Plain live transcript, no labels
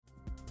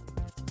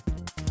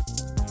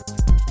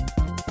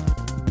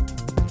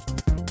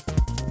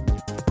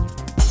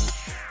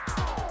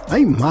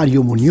I'm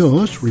Mario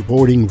Munoz,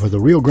 reporting for the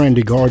Rio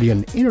Grande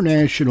Guardian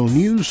International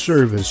News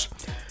Service.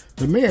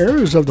 The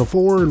mayors of the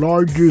four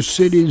largest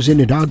cities in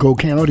Hidalgo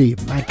County,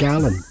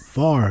 McAllen,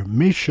 Pharr,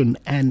 Mission,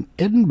 and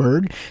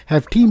Edinburg,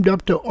 have teamed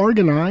up to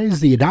organize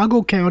the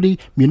Hidalgo County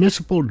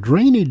Municipal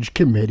Drainage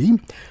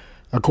Committee.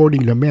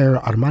 According to Mayor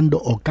Armando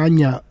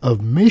Ocaña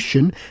of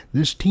Mission,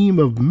 this team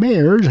of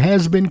mayors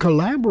has been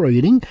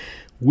collaborating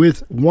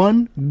with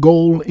one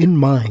goal in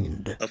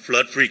mind. A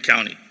flood-free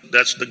county.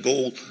 That's the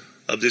goal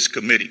of this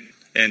committee.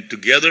 And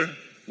together,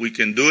 we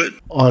can do it.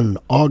 On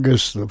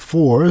August the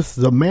 4th,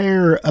 the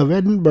mayor of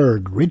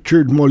Edinburg,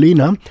 Richard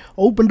Molina,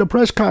 opened a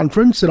press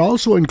conference that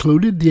also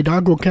included the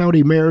Hidalgo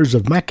County mayors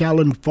of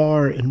McAllen,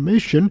 Pharr, and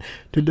Mission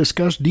to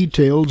discuss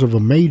details of a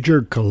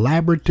major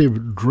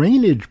collaborative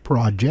drainage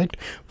project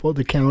for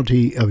the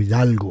county of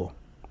Hidalgo.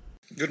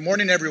 Good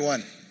morning,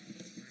 everyone.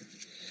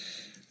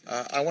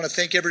 I want to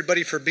thank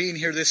everybody for being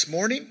here this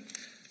morning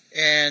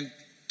and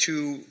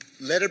to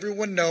let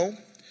everyone know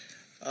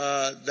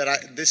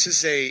this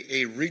is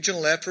a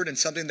regional effort and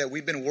something that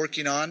we've been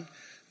working on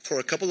for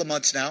a couple of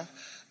months now.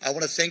 I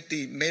want to thank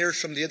the mayors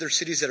from the other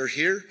cities that are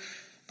here.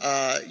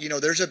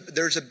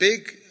 There's a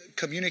big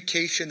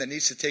communication that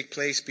needs to take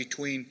place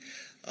between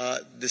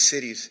the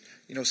cities.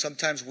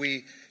 Sometimes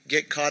we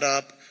get caught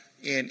up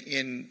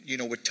in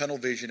with tunnel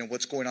vision and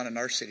what's going on in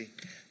our city,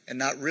 and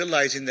not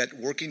realizing that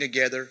working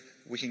together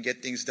we can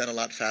get things done a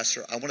lot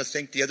faster. I want to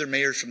thank the other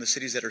mayors from the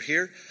cities that are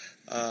here.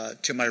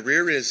 To my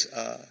rear is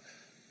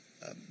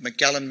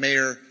McAllen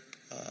Mayor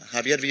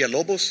Javier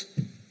Villalobos.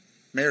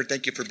 Mayor,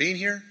 thank you for being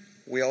here.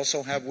 We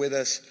also have with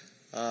us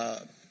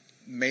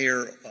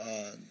Mayor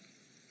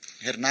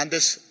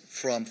Hernandez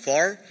from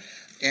Pharr.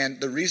 And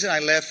the reason I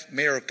left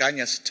Mayor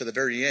Ocaña to the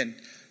very end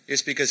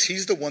is because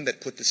he's the one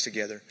that put this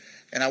together.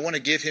 And I want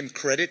to give him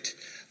credit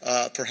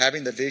for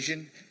having the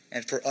vision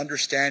and for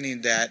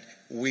understanding that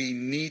we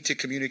need to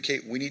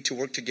communicate, we need to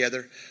work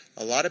together.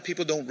 A lot of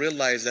people don't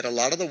realize that a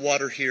lot of the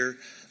water here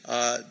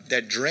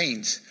that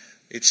drains,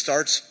 it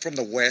starts from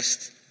the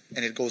west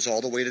and it goes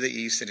all the way to the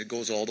east and it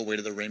goes all the way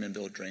to the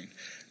Raymondville drain.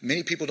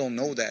 Many people don't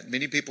know that.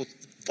 Many people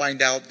find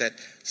out that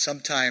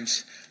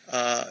sometimes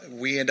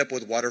we end up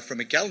with water from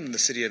McAllen in the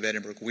city of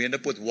Edinburg. We end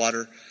up with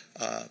water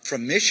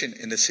from Mission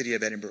in the city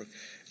of Edinburg.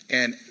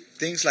 And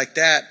things like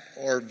that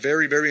are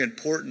very, very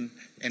important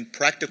and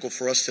practical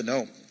for us to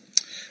know.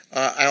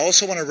 I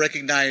also want to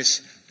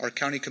recognize our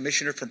county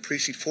commissioner from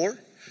Precinct 4,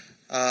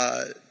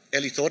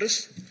 Eli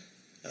Torres.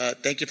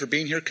 Thank you for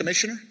being here,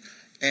 Commissioner.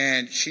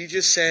 And she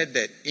just said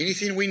that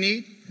anything we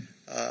need,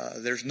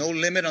 there's no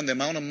limit on the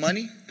amount of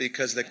money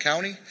because the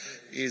county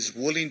is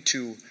willing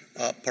to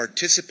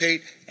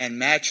participate and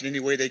match in any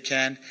way they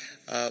can.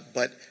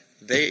 But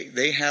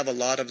they have a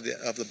lot of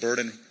the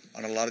burden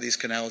on a lot of these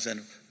canals,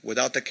 and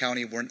without the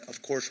county, we're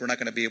not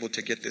going to be able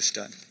to get this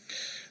done.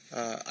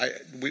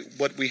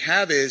 What we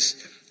have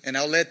is, and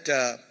I'll let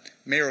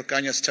Mayor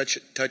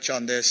Ocaña touch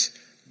on this,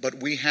 but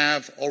we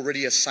have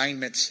already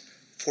assignments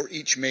for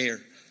each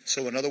mayor.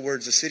 So in other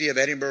words, the city of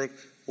Edinburg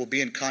will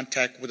be in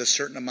contact with a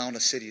certain amount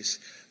of cities.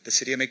 The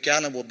city of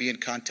McAllen will be in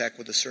contact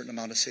with a certain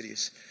amount of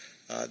cities.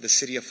 The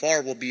city of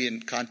Pharr will be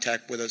in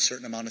contact with a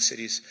certain amount of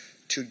cities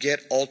to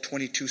get all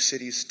 22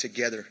 cities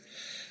together.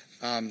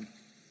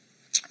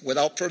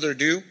 Without further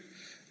ado,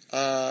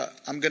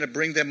 I'm going to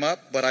bring them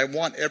up, but I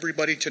want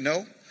everybody to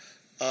know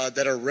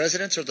that our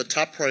residents are the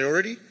top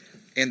priority,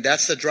 and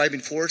that's the driving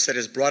force that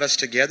has brought us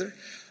together.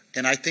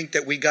 And I think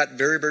that we got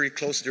very, very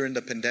close during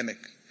the pandemic.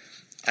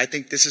 I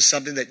think this is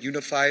something that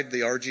unified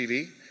the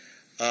RGV.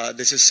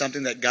 This is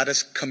something that got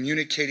us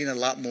communicating a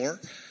lot more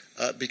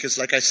because,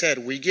 like I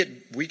said, we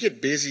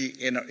get busy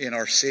in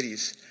our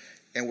cities,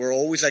 and we're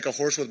always like a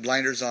horse with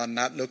blinders on,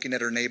 not looking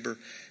at our neighbor.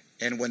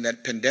 And when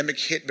that pandemic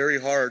hit very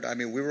hard, I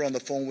mean, we were on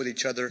the phone with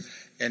each other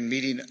and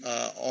meeting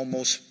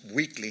almost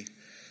weekly.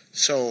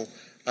 So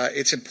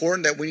it's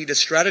important that we need to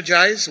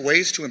strategize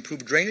ways to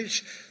improve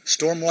drainage,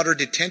 stormwater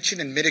detention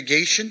and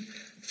mitigation,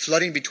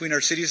 flooding between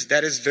our cities.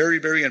 That is very,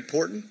 very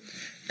important.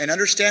 And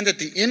understand that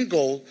the end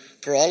goal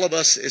for all of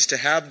us is to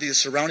have the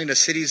surrounding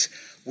cities,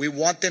 we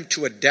want them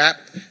to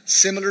adapt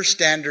similar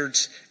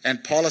standards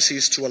and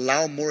policies to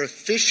allow more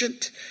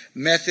efficient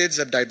methods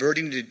of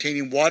diverting and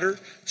detaining water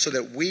so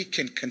that we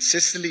can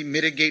consistently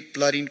mitigate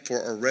flooding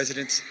for our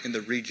residents in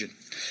the region.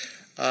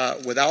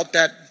 Without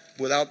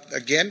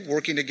again,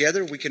 working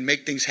together, we can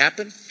make things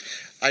happen.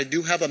 I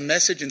do have a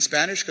message in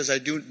Spanish because I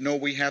do know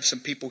we have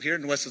some people here.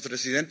 Nuestros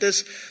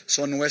residentes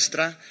son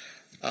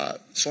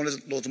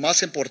los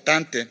más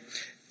importantes,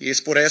 y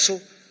es por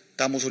eso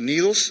estamos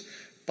unidos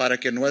para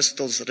que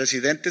nuestros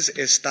residentes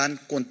están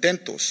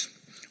contentos.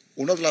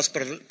 Uno de los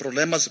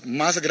problemas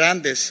más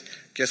grandes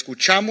que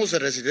escuchamos de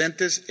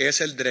residentes es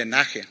el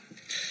drenaje.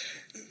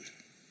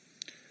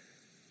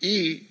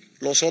 Y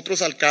los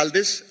otros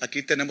alcaldes,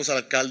 aquí tenemos al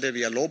alcalde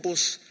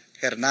Villalobos,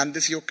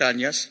 Hernández y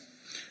Ocañas.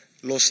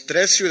 Los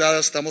tres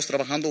ciudades estamos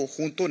trabajando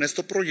juntos en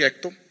este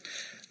proyecto.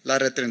 La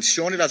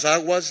retención y las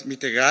aguas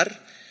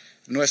mitigar.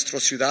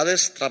 Nuestras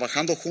ciudades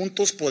trabajando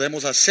juntos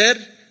podemos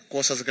hacer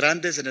cosas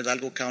grandes en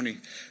Hidalgo County.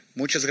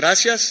 Muchas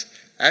gracias.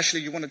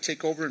 Ashley, you want to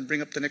take over and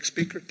bring up the next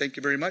speaker? Thank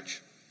you very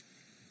much.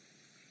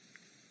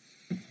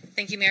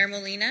 Thank you, Mayor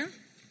Molina.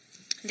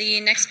 The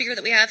next speaker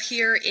that we have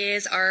here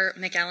is our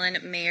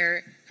McAllen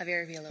Mayor,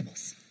 Javier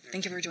Villalobos.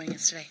 Thank you for joining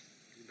us today.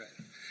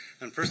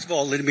 And first of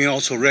all, let me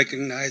also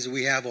recognize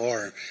we have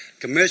our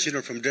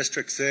commissioner from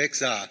District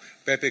 6,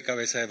 Pepe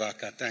Cabeza de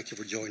Vaca. Thank you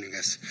for joining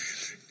us.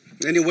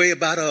 Anyway,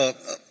 about a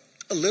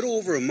little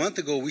over a month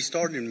ago, we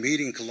started a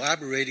meeting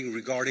collaborating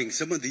regarding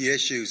some of the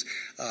issues,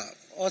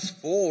 us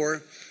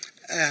four,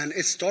 and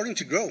it's starting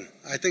to grow.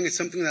 I think it's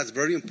something that's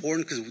very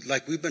important because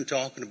like we've been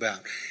talking about,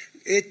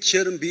 it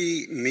shouldn't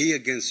be me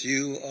against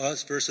you,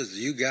 us versus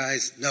you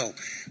guys. No,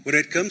 when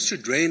it comes to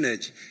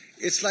drainage,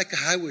 it's like a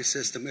highway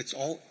system. It's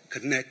all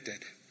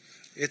connected.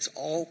 It's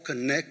all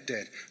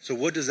connected. So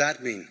what does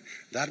that mean?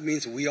 That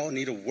means we all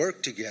need to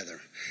work together.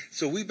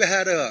 So we've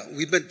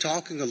been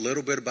talking a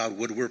little bit about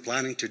what we're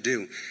planning to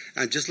do.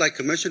 And just like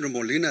Commissioner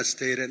Molina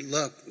stated,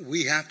 look,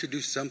 we have to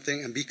do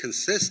something and be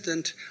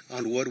consistent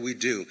on what we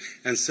do.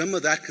 And some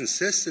of that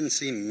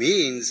consistency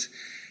means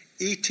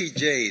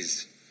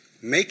ETJs,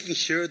 making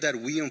sure that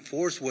we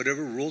enforce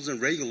whatever rules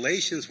and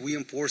regulations we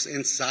enforce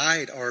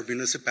inside our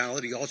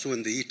municipality, also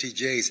in the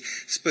ETJs,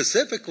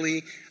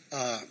 specifically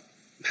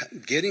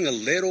getting a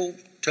little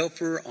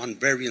tougher on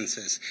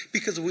variances,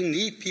 because we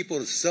need people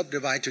to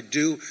subdivide to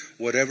do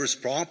whatever's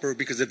proper,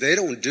 because if they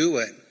don't do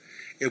it,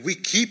 if we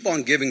keep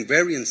on giving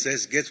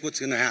variances, guess what's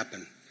going to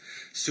happen?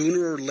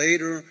 Sooner or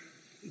later,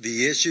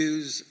 the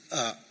issues,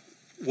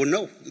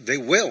 they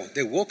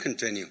will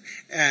continue.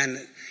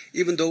 And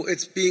even though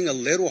it's being a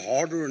little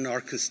harder on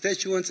our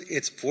constituents,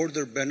 it's for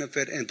their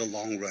benefit in the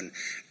long run.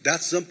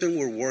 That's something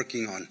we're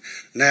working on.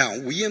 Now,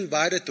 we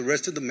invited the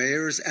rest of the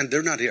mayors, and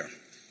they're not here.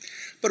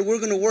 But we're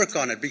going to work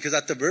on it, because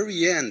at the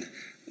very end,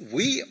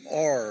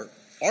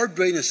 our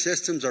drainage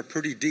systems are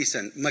pretty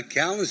decent.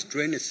 McAllen's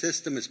drainage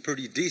system is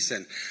pretty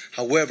decent.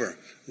 However,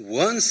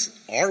 once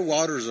our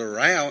waters are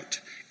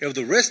out, if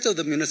the rest of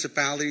the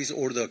municipalities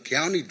or the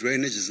county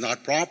drainage is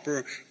not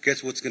proper,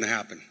 guess what's going to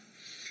happen?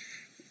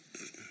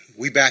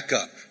 We back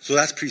up. So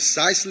that's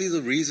precisely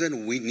the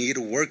reason we need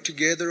to work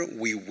together.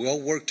 We will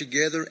work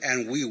together,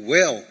 and we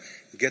will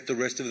get the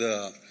rest of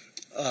the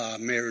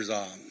mayors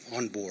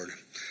on board.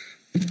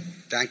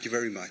 Thank you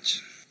very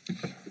much.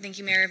 Thank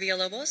you, Mayor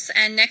Villalobos.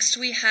 And next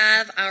we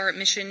have our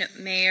Mission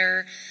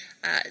Mayor,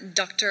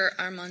 Dr.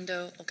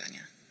 Armando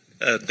Ocaña.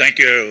 Thank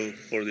you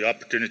for the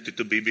opportunity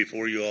to be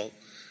before you all.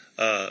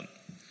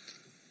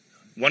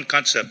 One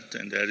concept,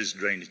 and that is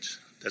drainage.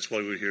 That's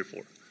what we're here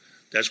for.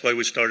 That's why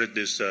we started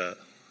this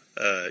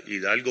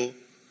Hidalgo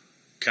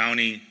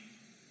County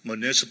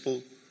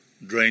Municipal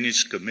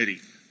Drainage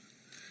Committee.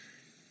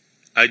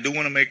 I do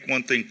want to make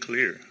one thing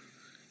clear.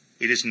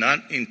 It is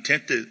not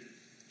intended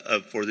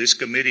for this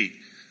committee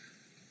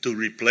to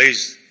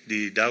replace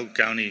the Hidalgo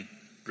County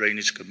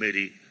Drainage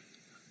Committee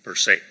per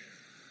se.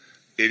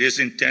 It is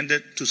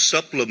intended to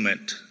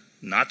supplement,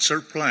 not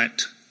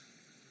supplant,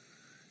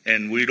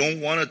 and we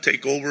don't want to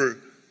take over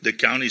the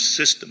county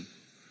system.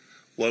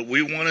 What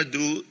we want to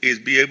do is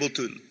be able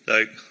to,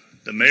 like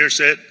the mayor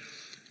said,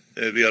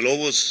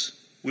 Villalobos,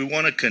 we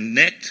want to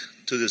connect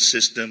to the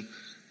system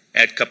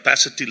at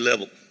capacity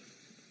level.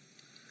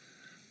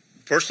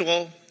 First of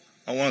all,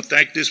 I want to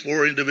thank these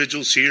four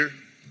individuals here.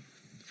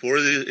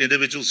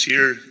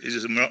 It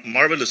is a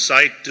marvelous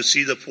sight to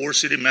see the four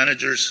city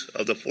managers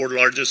of the four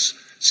largest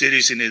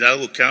cities in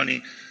Hidalgo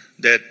County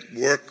that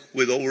work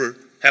with over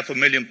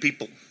 500,000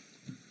 people.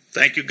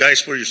 Thank you guys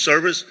for your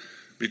service,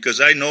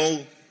 because I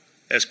know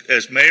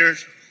as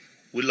mayors,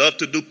 we love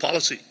to do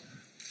policy,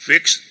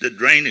 fix the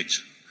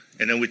drainage,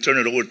 and then we turn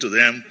it over to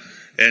them.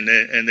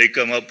 And they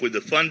come up with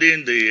the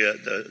funding,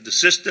 the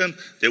system.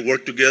 They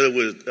work together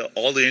with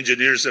all the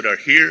engineers that are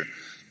here.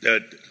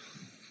 That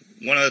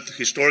one of the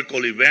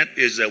historical events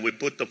is that we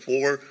put the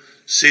four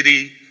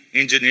city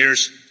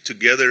engineers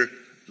together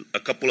a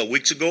couple of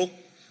weeks ago,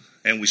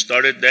 and we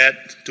started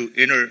that to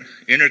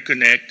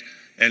interconnect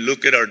and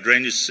look at our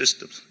drainage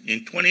systems.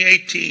 In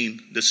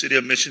 2018, the city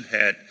of Mission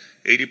had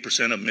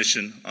 80% of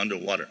Mission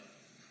underwater.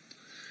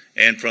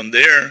 And from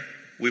there,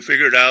 we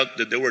figured out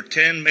that there were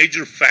 10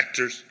 major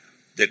factors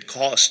that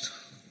caused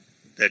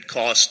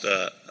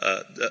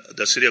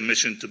the city of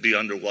Mission to be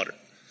underwater.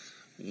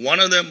 One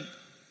of them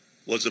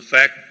was the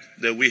fact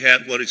that we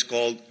had what is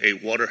called a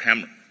water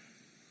hammer.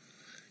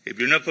 If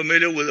you're not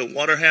familiar with a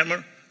water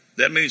hammer,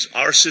 that means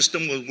our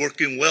system was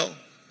working well,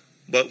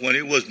 but when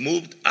it was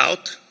moved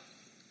out,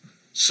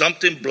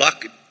 something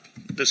blocked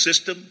the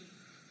system,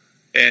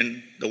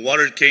 and the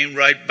water came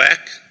right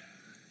back,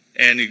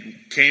 and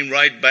it came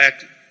right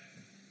back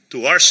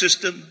to our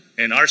system,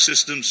 and our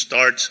system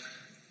starts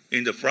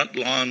in the front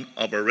lawn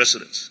of our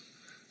residence.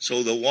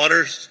 So the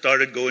water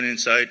started going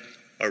inside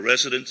our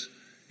residence,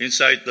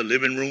 inside the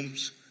living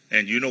rooms,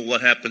 and you know what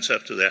happens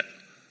after that.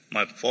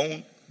 My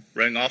phone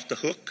rang off the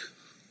hook,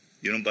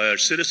 by our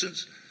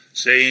citizens,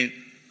 saying,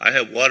 I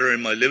have water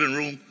in my living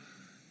room.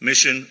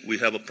 Mission, we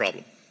have a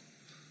problem.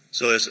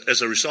 So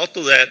as a result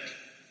of that,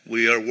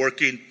 we are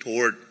working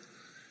toward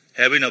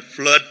having a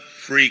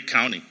flood-free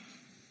county.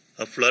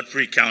 A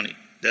flood-free county.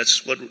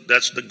 That's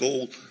the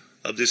goal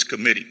of this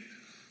committee.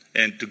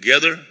 And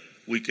together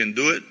we can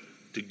do it.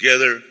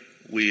 Together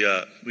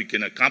we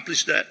can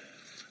accomplish that.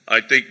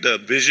 I think the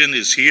vision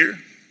is here.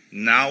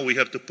 Now we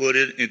have to put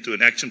it into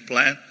an action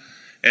plan.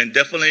 And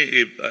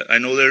definitely, I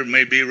know there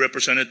may be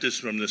representatives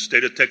from the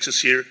state of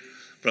Texas here,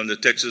 from the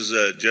Texas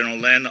General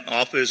Land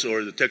Office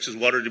or the Texas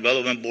Water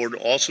Development Board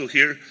also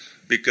here,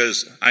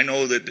 because I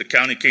know that the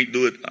county can't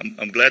do it.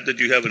 I'm glad that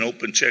you have an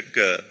open check,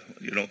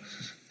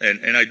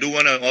 And I do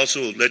want to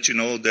also let you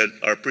know that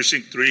our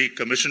Precinct 3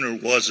 commissioner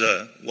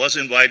was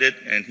invited,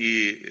 and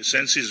he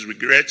sends his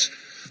regrets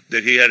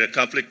that he had a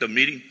conflict of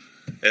meeting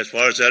as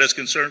far as that is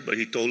concerned, but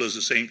he told us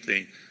the same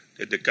thing,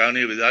 that the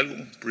county of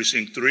Hidalgo,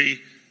 Precinct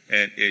 3,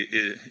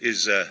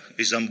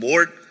 is on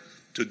board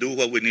to do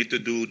what we need to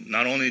do,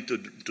 not only to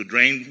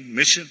drain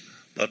Mission,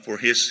 but for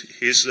his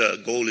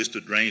goal is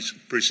to drain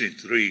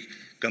Precinct 3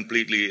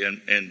 completely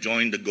and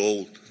join the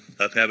goal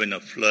of having a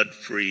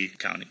flood-free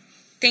county.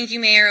 Thank you,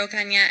 Mayor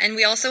Ocaña. And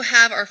we also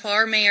have our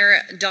FAR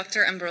Mayor,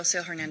 Dr.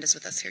 Ambrosio Hernandez,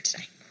 with us here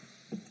today.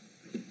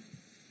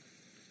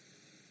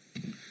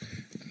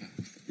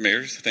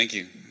 Mayors, thank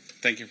you.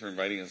 Thank you for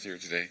inviting us here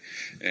today.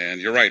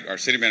 And you're right, our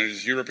city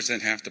managers, you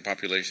represent half the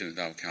population of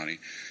Hidalgo County,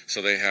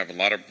 so they have a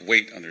lot of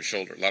weight on their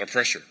shoulder, a lot of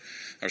pressure.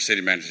 Our city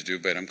managers do,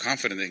 but I'm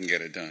confident they can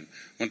get it done.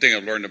 One thing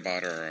I've learned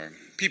about our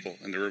people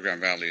in the Rio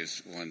Grande Valley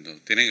is cuando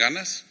tienen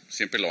ganas,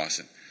 siempre lo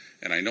hacen.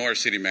 And I know our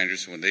city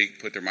managers, when they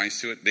put their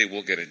minds to it, they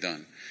will get it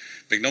done.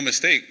 Make no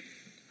mistake,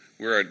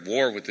 we're at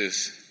war with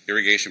this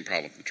irrigation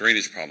problem,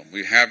 drainage problem.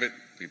 We have it,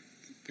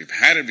 we've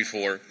had it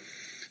before.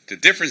 The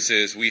difference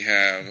is we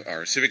have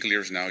our civic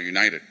leaders now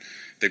united.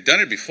 They've done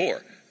it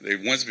before. They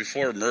once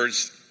before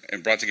merged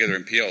and brought together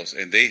MPOs,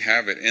 and they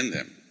have it in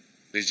them.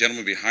 These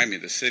gentlemen behind me,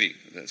 the city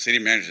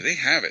manager, they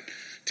have it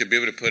to be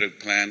able to put a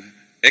plan,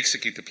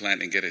 execute the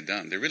plan, and get it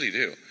done. They really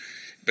do.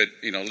 But,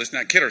 let's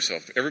not kid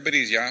ourselves.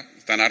 Everybody's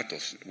están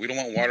hartos. We don't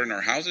want water in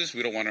our houses.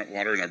 We don't want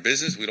water in our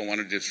business. We don't want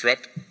to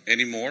disrupt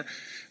any more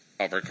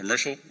of our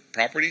commercial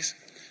properties.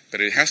 But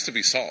it has to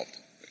be solved.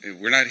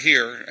 We're not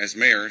here as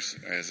mayors,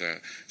 as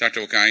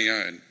Dr.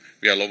 Ocaña and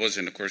Villalobos,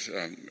 and of course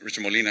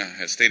Richard Molina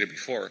has stated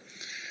before.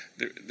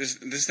 This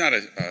is not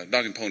a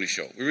dog and pony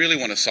show. We really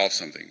want to solve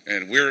something,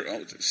 and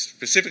we're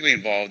specifically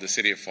involved, the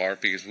city of FAR,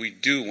 because we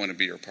do want to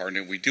be your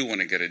partner. We do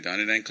want to get it done,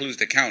 and that includes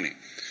the county.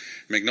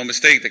 Make no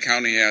mistake, the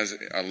county has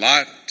a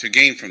lot to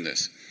gain from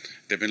this.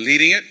 They've been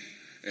leading it,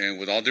 and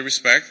with all due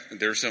respect,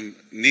 there's some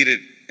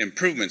needed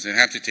improvements that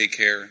have to take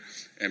care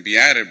and be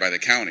added by the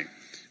county.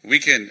 We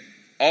can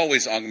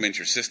always augment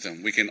your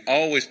system. We can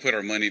always put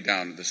our money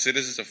down. The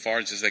citizens of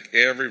FAR, just like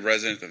every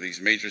resident of these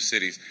major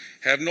cities,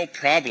 have no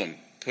problem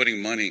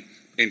putting money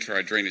into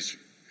our drainage.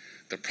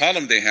 The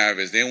problem they have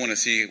is they want to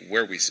see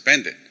where we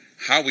spend it,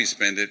 how we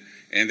spend it,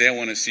 and they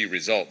want to see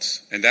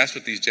results. And that's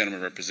what these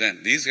gentlemen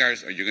represent. These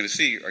guys, you're going to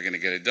see, are going to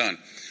get it done.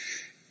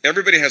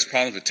 Everybody has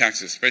problems with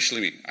taxes, especially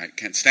me. I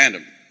can't stand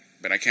them.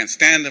 But I can't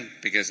stand them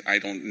because I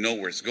don't know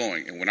where it's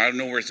going. And when I don't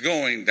know where it's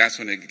going, that's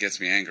when it gets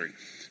me angry,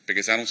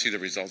 because I don't see the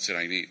results that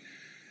I need.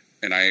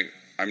 And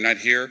I'm not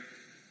here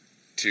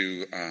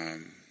to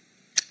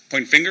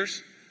point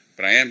fingers,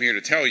 but I am here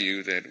to tell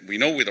you that we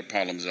know where the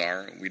problems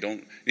are. We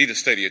don't need to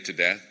study it to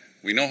death.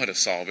 We know how to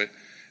solve it.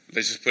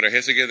 Let's just put our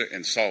heads together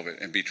and solve it,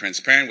 and be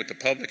transparent with the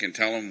public and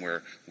tell them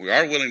where we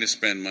are willing to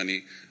spend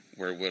money,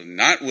 where we're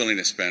not willing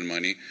to spend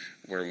money,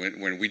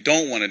 when we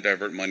don't want to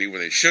divert money where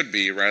they should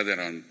be, rather than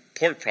on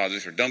poor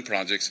projects or dumb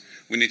projects.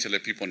 We need to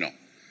let people know.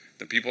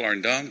 The people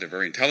aren't dumb. They're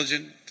very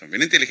intelligent. Son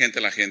bien inteligente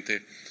la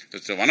gente.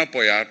 Entonces se van a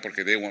apoyar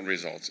porque they want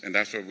results, and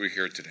that's what we're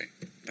here today.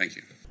 Thank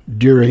you.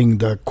 During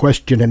the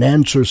question and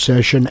answer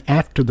session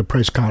after the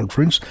press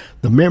conference,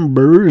 the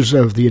members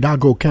of the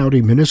Hidalgo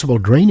County Municipal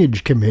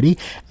Drainage Committee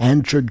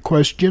answered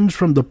questions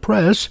from the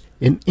press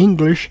in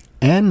English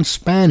and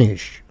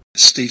Spanish.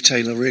 Steve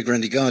Taylor, Rio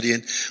Grande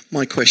Guardian.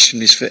 My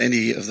question is for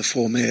any of the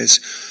four mayors.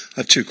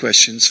 I have two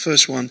questions.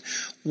 First one,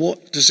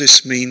 what does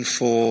this mean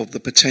for the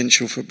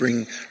potential for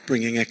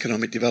bringing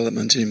economic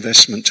development and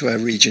investment to our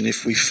region?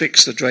 If we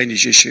fix the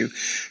drainage issue,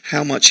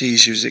 how much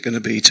easier is it going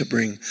to be to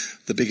bring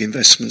the big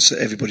investments that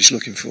everybody's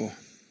looking for?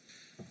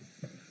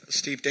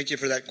 Steve, thank you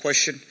for that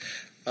question.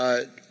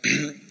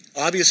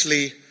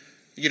 Obviously,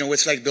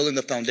 it's like building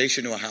the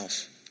foundation to a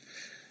house.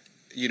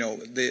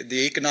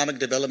 The economic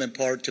development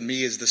part to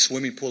me is the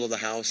swimming pool of the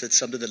house. It's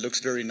something that looks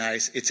very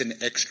nice. It's an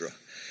extra.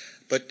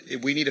 But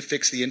we need to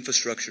fix the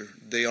infrastructure.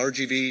 The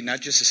RGV, not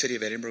just the city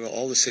of Edinburgh,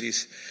 all the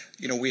cities,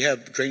 we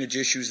have drainage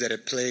issues that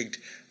have plagued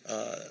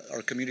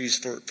our communities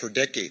for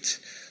decades.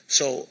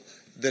 So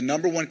the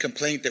number one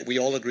complaint that we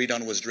all agreed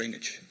on was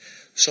drainage.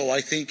 So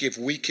I think if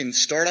we can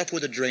start off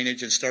with the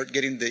drainage and start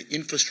getting the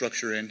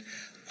infrastructure in,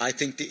 I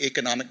think the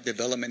economic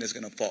development is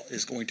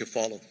going to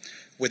follow.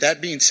 With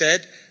that being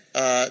said,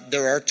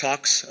 there are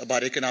talks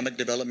about economic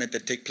development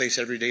that take place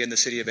every day in the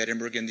city of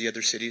Edinburgh and the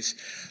other cities,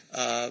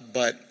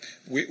 but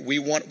we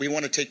want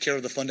to take care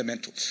of the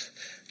fundamentals,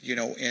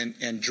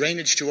 and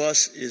drainage to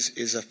us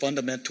is a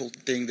fundamental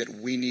thing that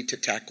we need to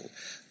tackle.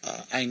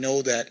 I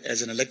know that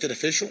as an elected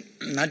official,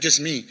 not just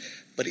me,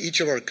 but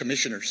each of our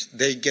commissioners,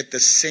 they get the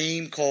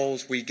same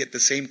calls. We get the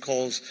same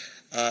calls,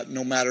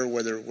 no matter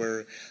whether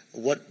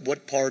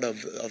what part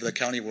of the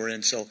county we're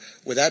in. So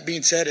with that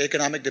being said,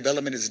 economic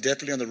development is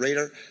definitely on the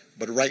radar,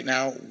 but right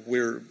now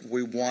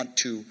we want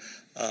to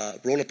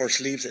roll up our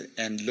sleeves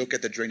and look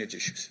at the drainage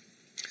issues.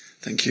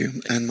 Thank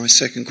you. And my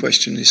second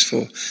question is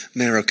for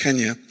Mayor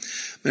Ocaña.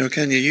 Mayor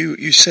Ocaña,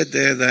 you said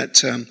there that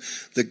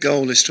the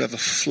goal is to have a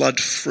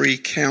flood-free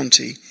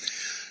county.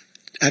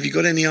 Have you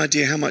got any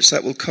idea how much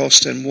that will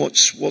cost, and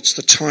what's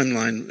the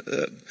timeline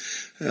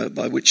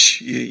by which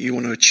you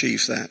want to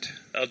achieve that?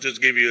 I'll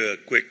just give you a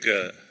quick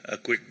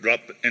drop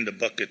in the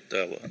bucket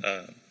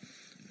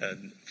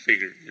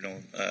figure.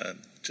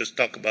 Just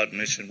talk about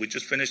Mission. We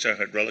just finished our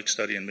hydraulic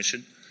study in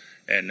Mission,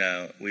 and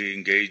we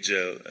engaged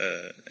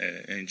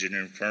an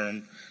engineering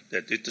firm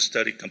that did the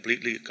study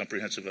completely,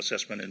 comprehensive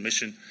assessment in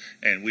Mission,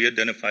 and we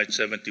identified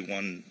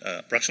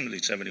approximately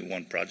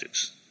 71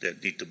 projects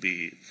that need to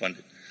be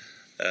funded.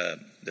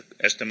 The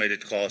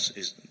estimated cost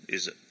is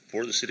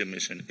for the city of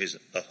Mission is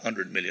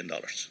 $100 million.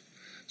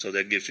 So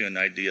that gives you an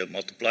idea.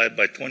 Multiply it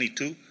by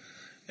 22,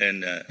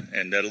 and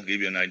that'll give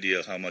you an idea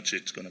of how much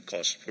it's going to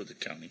cost for the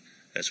county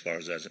as far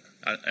as that.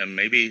 And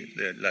maybe,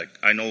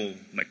 I know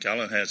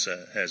McAllen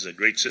has a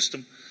great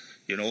system,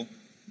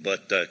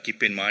 but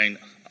keep in mind,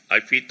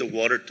 I feed the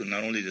water to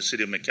not only the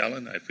city of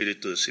McAllen, I feed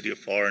it to the city of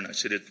FAR, and I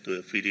feed it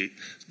to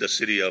the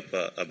city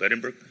of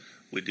Edinburgh.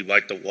 We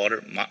divide the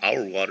water,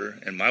 our water,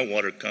 and my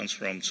water comes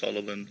from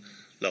Sullivan,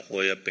 La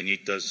Jolla,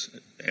 Peñitas,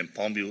 and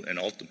Palmview, and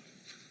Alton.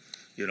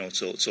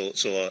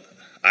 So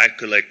I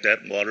collect that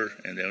water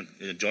and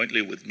then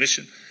jointly with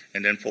Mission,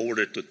 and then forward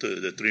it to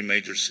the three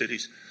major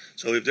cities.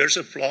 So if there's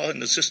a flaw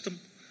in the system,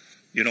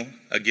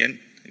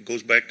 again, it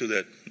goes back to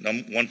that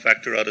one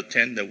factor out of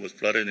 10 that was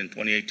flooded in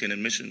 2018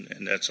 in Mission,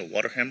 and that's a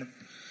water hammer.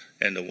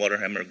 And the water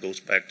hammer goes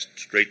back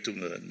straight to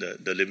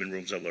the living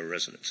rooms of our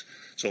residents.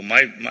 So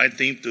my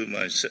theme to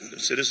my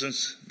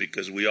citizens,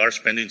 because we are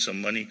spending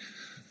some money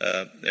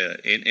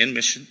in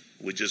Mission,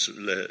 we just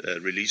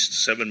released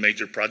 7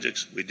 major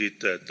projects. We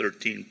did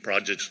 13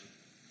 projects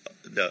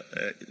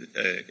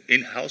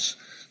in-house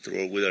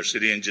with our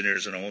city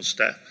engineers and our own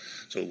staff.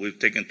 So we've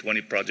taken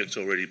 20 projects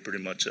already,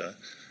 pretty much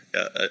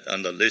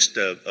on the list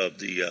of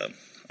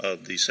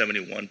the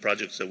 71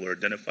 projects that were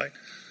identified,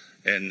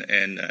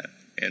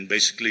 and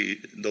basically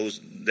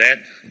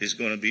that is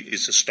going to be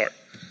it's a start.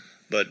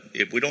 But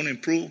if we don't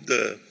improve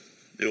the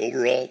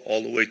overall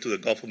all the way to the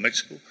Gulf of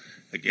Mexico,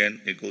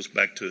 again it goes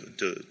back to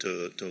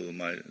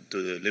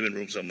the living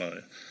rooms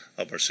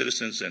of our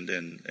citizens, and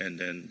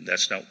then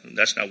that's not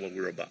what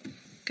we're about.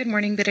 Good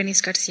morning,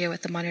 Berenice Garcia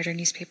with the Monitor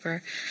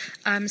newspaper.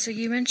 So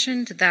you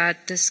mentioned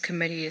that this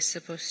committee is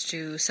supposed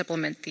to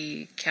supplement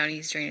the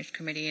county's drainage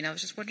committee, and I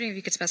was just wondering if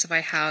you could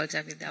specify how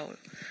exactly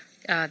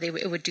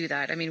it would do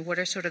that. I mean, what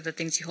are sort of the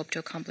things you hope to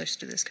accomplish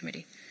through this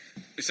committee?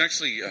 It's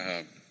actually,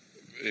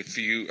 if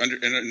you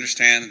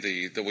understand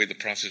the way the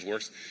process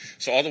works,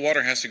 so all the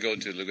water has to go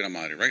to Laguna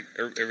Madre, right?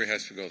 Every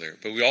has to go there.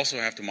 But we also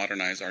have to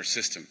modernize our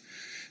system.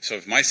 So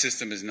if my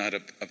system is not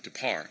up to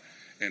par,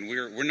 and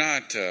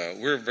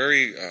we're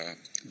very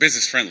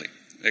business friendly,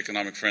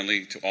 economic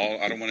friendly to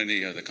all. I don't want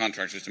any of the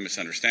contractors to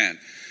misunderstand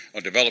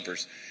or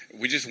developers.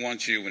 We just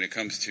want you, when it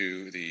comes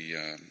to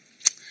the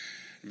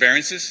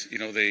variances,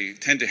 they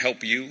tend to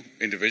help you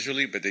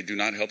individually, but they do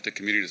not help the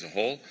community as a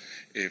whole.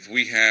 If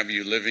we have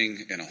you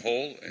living in a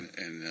hole,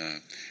 and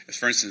as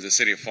for instance, the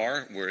city of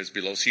FAR, where it's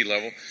below sea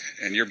level,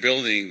 and you're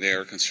building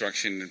there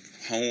construction,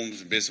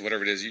 homes, business,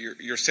 whatever it is,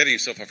 you're setting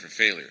yourself up for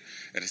failure.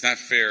 And it's not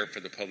fair for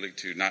the public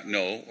to not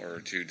know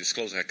or to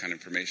disclose that kind of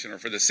information, or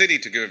for the city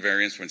to give a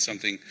variance when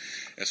something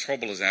as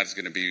horrible as that is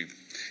going to be.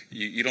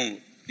 You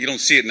don't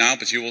see it now,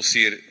 but you will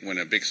see it when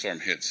a big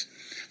storm hits.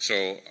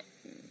 So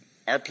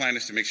our plan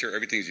is to make sure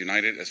everything's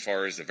united as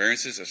far as the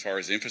variances, as far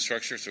as the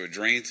infrastructure, so it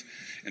drains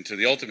into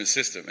the ultimate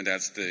system, and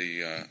that's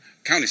the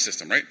county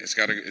system, right? It's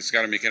got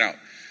to make it out.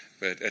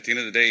 But at the end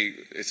of the day,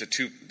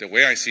 the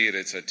way I see it,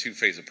 it's a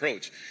two-phase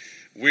approach.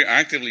 We're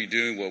actively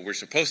doing what we're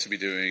supposed to be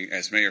doing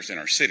as mayors in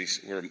our cities.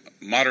 We're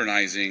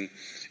modernizing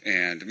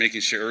and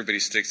making sure everybody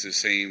sticks to the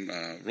same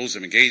rules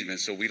of engagement,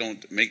 so we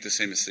don't make the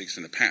same mistakes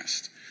in the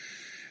past.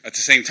 At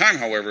the same time,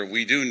 however,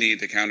 we do need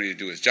the county to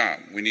do its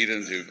job. We need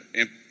them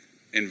to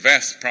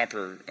invest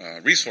proper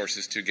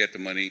resources to get the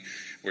money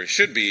where it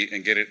should be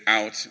and get it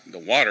the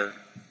water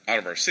out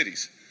of our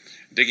cities.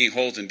 Digging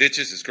holes in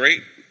ditches is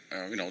great.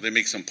 They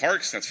make some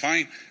parks, that's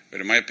fine.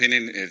 But in my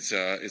opinion,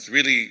 it's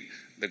really,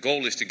 the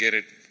goal is to get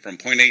it from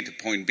point A to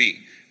point B.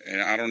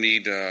 And I don't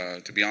need,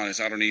 to be honest,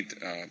 I don't need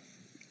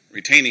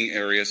retaining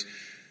areas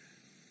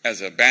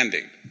as a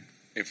Band-Aid.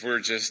 If we're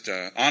just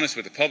honest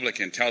with the public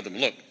and tell them,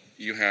 look,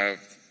 you have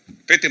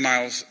 50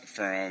 miles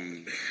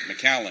from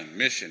McAllen,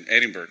 Mission,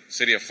 Edinburgh,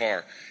 City of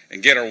FAR,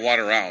 and get our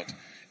water out,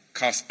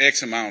 costs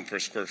X amount per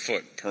square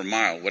foot, per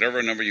mile,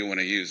 whatever number you want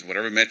to use,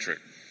 whatever metric.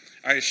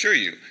 I assure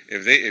you,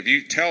 if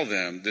you tell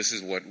them this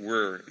is what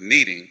we're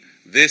needing,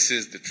 this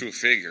is the true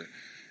figure,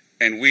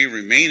 and we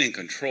remain in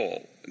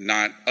control,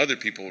 not other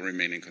people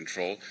remain in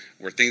control,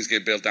 where things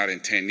get built out in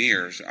 10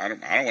 years. I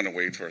don't want to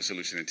wait for a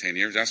solution in 10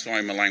 years. That's why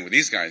I'm aligned with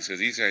these guys, because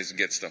these guys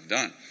get stuff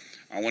done.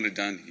 I want it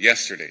done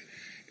yesterday.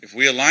 If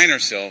we align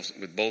ourselves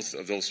with both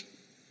of those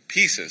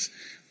pieces,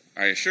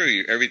 I assure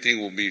you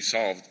everything will be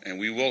solved, and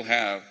we will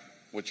have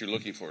what you're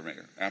looking for,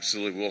 Mayor.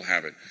 Absolutely, we'll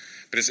have it.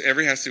 But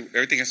everything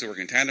has to work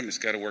in tandem. It's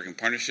got to work in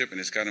partnership, and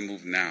it's got to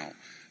move now,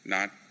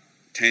 not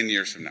 10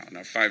 years from now,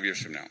 not 5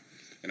 years from now.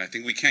 And I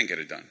think we can get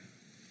it done.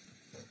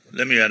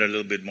 Let me add a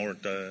little bit more,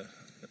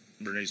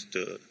 Bernice,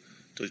 to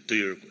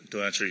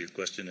answer your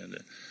question. And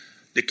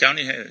the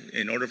county,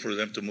 in order for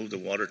them to move the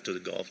water to the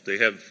Gulf, they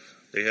have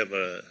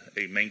a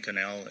main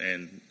canal,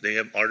 and they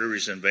have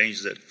arteries and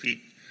veins that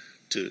feed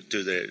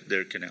to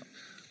their canal.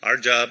 Our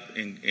job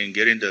in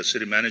getting the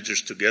city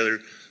managers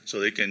together so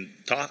they can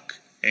talk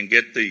and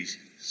get the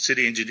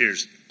city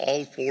engineers.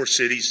 All 4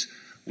 cities,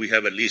 we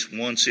have at least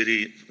one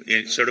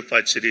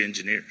certified city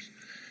engineers.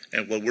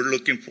 And what we're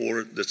looking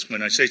for, that's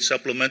when I say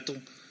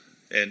supplemental,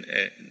 and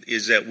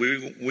is that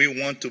we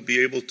want to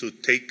be able to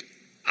take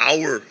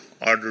our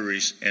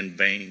arteries and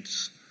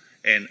veins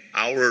and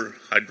our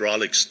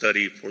hydraulic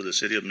study for the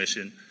city of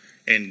Mission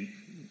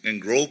and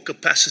grow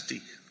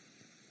capacity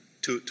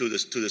to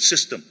the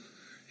system,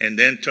 and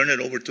then turn it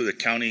over to the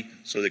county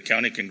so the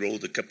county can grow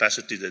the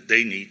capacity that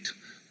they need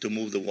to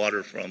move the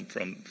water from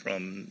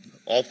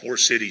all 4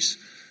 cities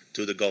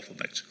to the Gulf of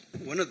Mexico.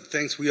 One of the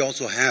things we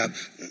also have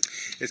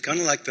is kind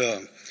of like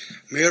the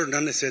Mayor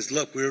Hernandez says,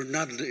 look, we're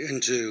not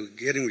into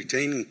getting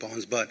retaining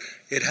ponds, but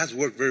it has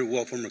worked very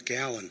well for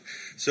McAllen.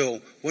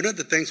 So one of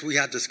the things we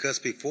had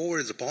discussed before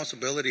is the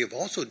possibility of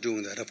also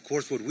doing that. Of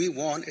course, what we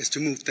want is to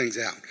move things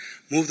out,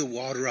 move the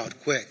water out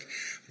quick.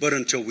 But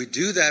until we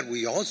do that,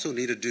 we also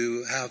need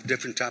to have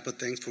different type of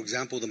things. For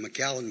example, the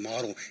McAllen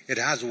model, it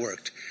has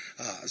worked.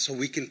 So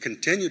we can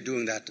continue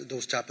doing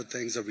those type of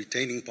things, of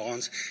retaining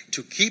ponds,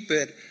 to keep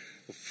it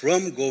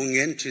from going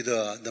into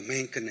the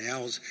main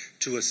canals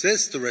to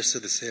assist the rest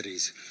of the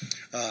cities.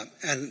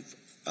 And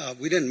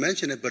we didn't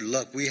mention it, but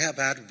look, we have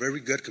had very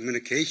good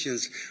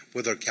communications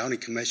with our county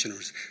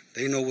commissioners.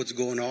 They know what's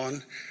going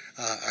on.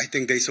 I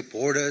think they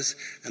support us,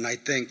 and I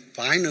think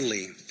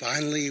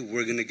finally,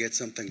 we're going to get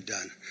something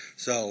done.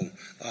 So,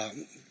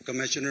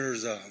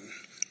 Commissioners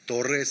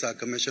Torres,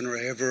 Commissioner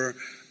Ever,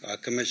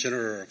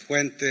 Commissioner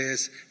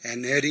Fuentes,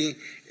 and Eddie,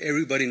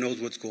 everybody knows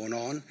what's going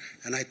on,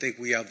 and I think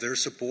we have their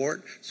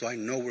support, so I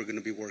know we're going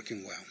to be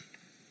working well.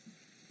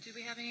 Do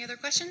we have any other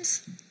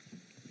questions?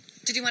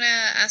 Did you want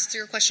to ask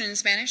your question in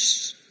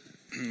Spanish?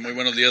 Muy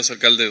buenos días,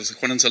 alcaldes.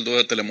 Juan Ensaldúa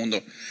de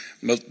Telemundo.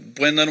 ¿Me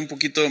pueden dar un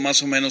poquito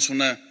más o menos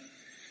una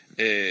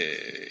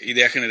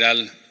idea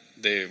general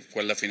de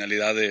cuál es la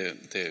finalidad de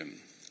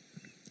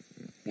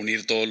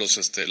unir todos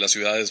las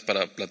ciudades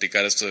para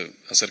platicar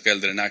acerca del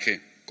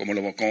drenaje? ¿Cómo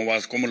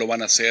lo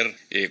van a hacer?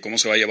 ¿Cómo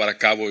se va a llevar a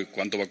cabo y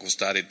cuánto va a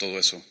costar y todo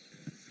eso?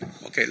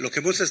 Okay, lo que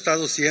hemos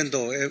estado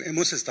haciendo,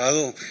 hemos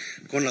estado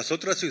con las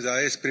otras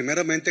ciudades,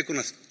 primeramente con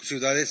las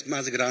ciudades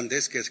más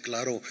grandes, que es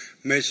claro,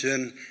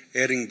 Mission,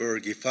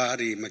 Edinburgh, Gifford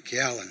y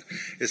McAllen.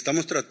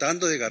 Estamos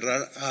tratando de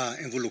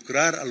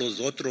involucrar a los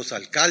otros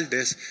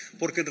alcaldes,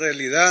 porque en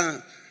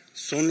realidad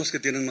son los que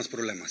tienen más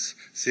problemas.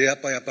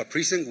 Sea para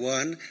Precinct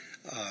 1,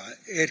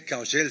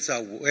 Edcouch, Elsa,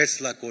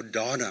 Westlack o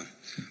Donna.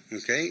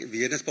 Okay?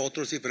 Vienes para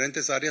otras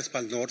diferentes áreas,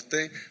 para el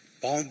norte,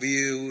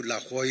 Palmview, La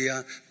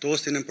Joya,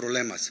 todos tienen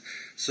problemas.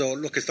 So,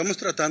 lo que estamos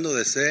tratando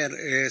de hacer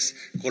es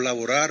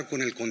colaborar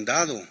con el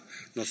condado,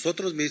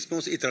 nosotros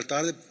mismos, y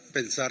tratar de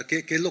pensar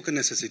qué es lo que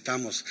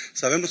necesitamos.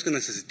 Sabemos que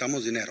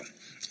necesitamos dinero.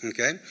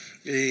 Okay?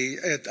 Y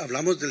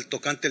hablamos del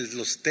tocante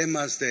los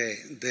temas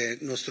de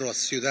nuestras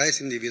ciudades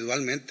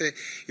individualmente.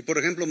 Y por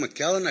ejemplo,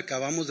 McAllen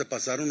acabamos de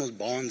pasar unos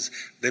bonds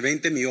de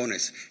 20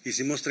 millones.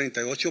 Hicimos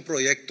 38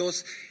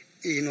 proyectos.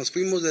 Y nos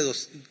fuimos de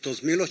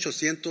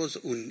 2.800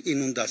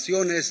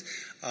 inundaciones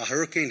a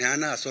Hurricane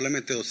Hanna a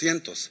solamente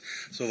 200.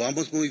 So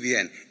vamos muy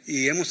bien.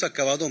 Y hemos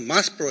acabado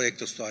más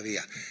proyectos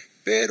todavía.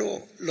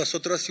 Pero las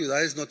otras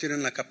ciudades no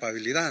tienen la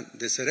capacidad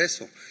de hacer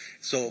eso.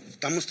 So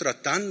estamos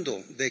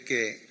tratando de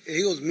que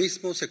ellos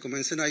mismos se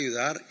comiencen a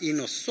ayudar y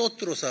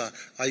nosotros a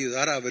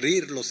ayudar a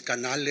abrir los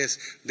canales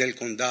del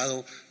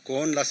condado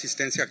con la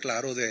asistencia,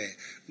 claro, de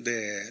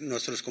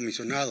nuestros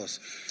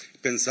comisionados.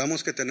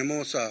 Pensamos que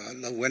tenemos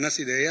las buenas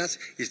ideas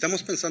y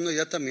estamos pensando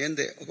ya también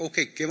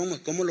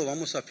 ¿cómo lo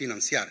vamos a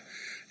financiar?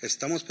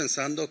 Estamos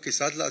pensando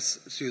quizás las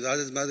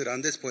ciudades más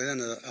grandes puedan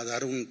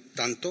dar un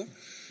tanto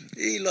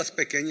y las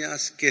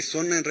pequeñas, que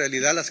son en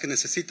realidad las que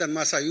necesitan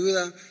más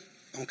ayuda,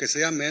 aunque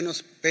sea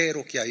menos,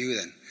 pero que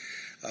ayuden.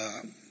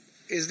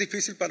 Es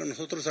difícil para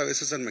nosotros a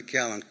veces en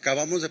McAllen.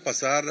 Acabamos de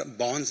pasar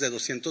bonds de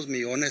 200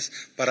 millones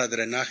para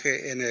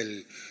drenaje en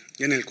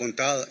el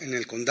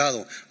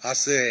condado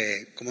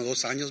hace como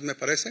 2 años, me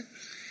parece.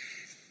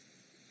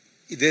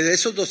 Y de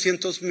esos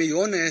 200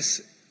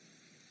 millones,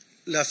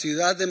 la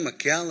ciudad de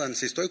McAllen,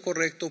 si estoy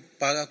correcto,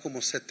 paga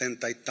como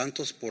 70 y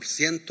tantos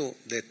 %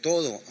 de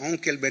todo,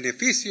 aunque el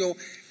beneficio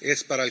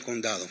es para el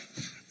condado.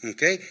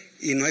 ¿Okay?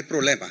 Y no hay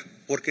problema,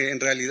 porque en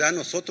realidad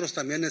nosotros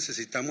también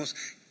necesitamos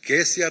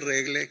que se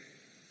arregle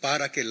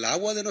para que el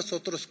agua de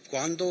nosotros,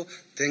 cuando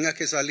tenga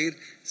que salir,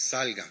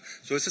 salga.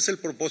 Ese es el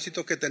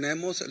propósito que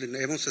tenemos.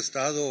 Hemos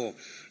estado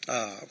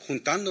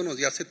juntándonos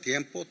ya hace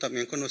tiempo,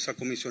 también con nuestra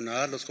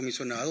comisionada, los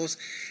comisionados,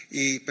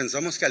 y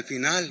pensamos que al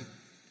final,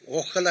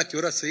 ojalá que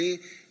ahora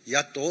sí,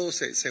 ya todos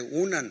se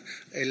unan.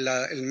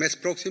 El mes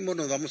próximo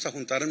nos vamos a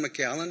juntar en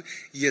McAllen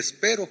y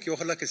espero que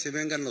ojalá que se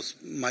vengan los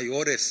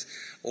mayores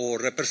o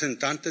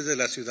representantes de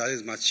las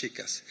ciudades más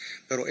chicas.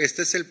 Pero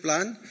este es el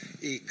plan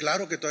y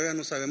claro que todavía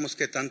no sabemos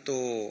qué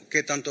tanto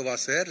va a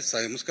ser.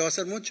 Sabemos que va a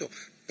ser mucho,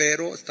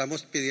 pero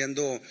estamos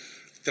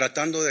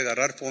tratando de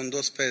agarrar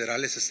fondos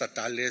federales,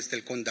 estatales,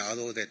 del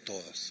condado, de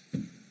todos.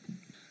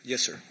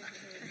 Yes, sir.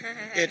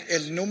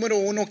 El número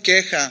uno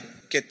queja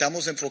que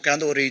estamos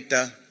enfocando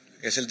ahorita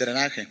es el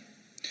drenaje.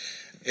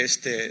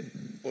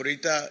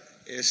 Ahorita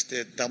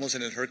estamos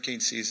en el hurricane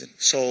season.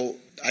 So,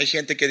 hay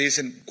gente que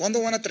dicen,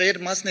 ¿cuándo van a traer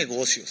más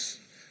negocios?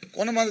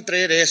 ¿Cuándo van a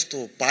traer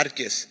esto,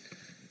 parques?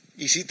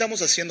 Y sí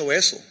estamos haciendo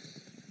eso,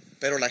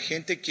 pero la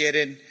gente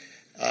quieren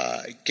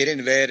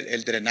ver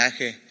el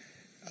drenaje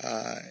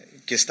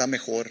que está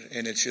mejor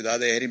en la ciudad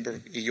de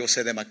Edinburgh, y yo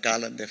sé de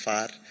McAllen, de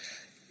Pharr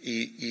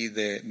y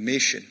de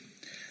Mission.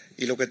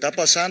 Y lo que está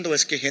pasando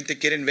es que gente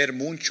quiere ver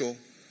mucho,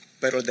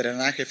 pero el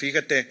drenaje,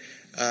 fíjate,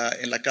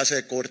 en la casa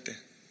de corte.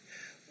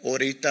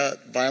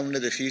 Ahorita va a un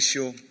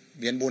edificio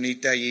bien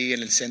bonito allí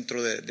en el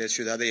centro de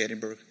ciudad de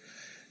Edinburgh.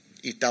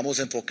 Y estamos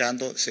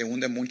enfocando, se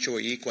hunde mucho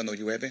allí cuando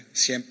llueve.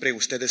 Siempre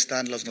ustedes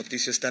las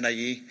noticias están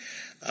allí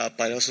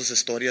para esas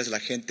historias. La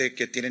gente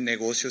que tiene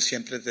negocios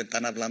siempre te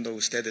están hablando de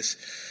ustedes.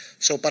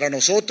 Para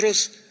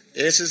nosotros,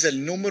 ese es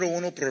el número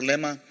uno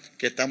problema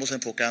que estamos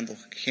enfocando.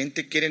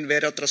 Gente quiere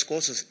ver otras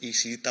cosas y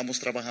sí estamos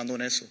trabajando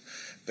en eso.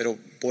 Pero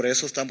por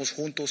eso estamos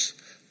juntos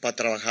para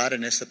trabajar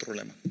en este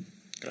problema.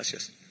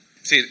 Gracias.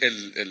 Sí,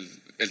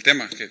 el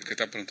tema que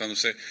está preguntando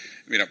usted,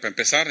 mira, para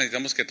empezar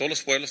necesitamos que todos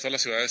los pueblos, todas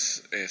las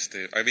ciudades,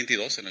 hay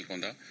 22 en el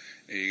condado,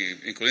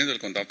 incluyendo el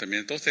condado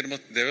también, todos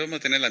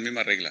debemos tener la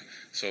misma regla.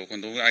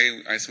 Cuando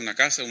hay una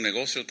casa, un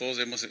negocio, todos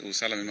debemos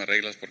usar las mismas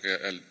reglas porque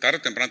tarde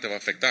o temprano te va a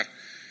afectar.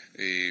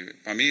 Y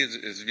para mí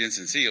es bien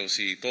sencillo,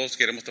 si todos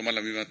queremos tomar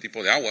el mismo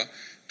tipo de agua,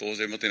 todos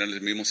debemos tener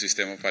el mismo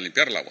sistema para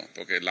limpiar el agua,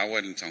 porque el agua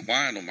en San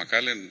Juan o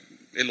McAllen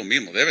es lo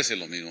mismo, debe ser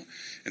lo mismo.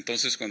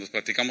 Entonces, cuando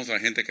platicamos a la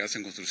gente que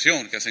hacen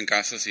construcción, que hacen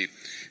casas y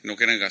no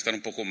quieren gastar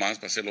un poco más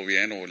para hacerlo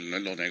bien, o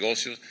los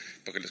negocios,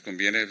 porque les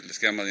conviene, les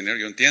queda más dinero,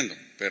 yo entiendo,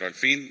 pero al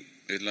fin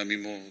es lo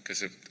mismo que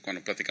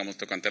cuando platicamos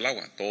tocante el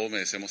agua, todos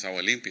merecemos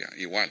agua limpia,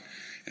 igual.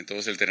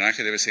 Entonces, el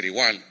drenaje debe ser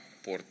igual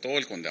por todo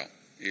el condado,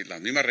 y las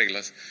mismas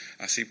reglas,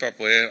 así para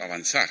poder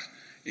avanzar,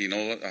 y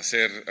no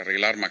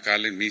arreglar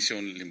McAllen,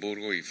 Mission,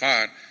 Limburgo y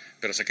Pharr,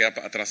 pero se queda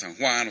atrás San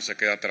Juan, o se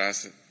queda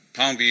atrás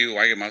Palmview o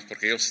alguien más,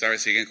 porque ellos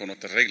siguen con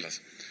otras reglas.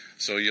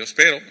 Yo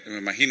espero, me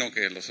imagino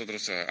que los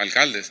otros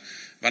alcaldes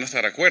van a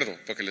estar de acuerdo,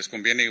 porque les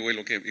conviene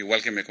igual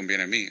que me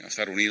conviene a mí, a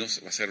estar unidos,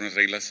 va a ser unas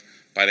reglas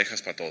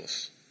parejas para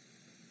todos.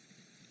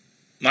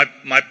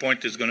 My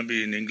point is going to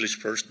be in English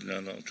first, and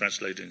then I'll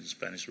translate it in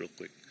Spanish real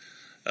quick.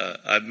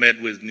 I've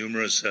met with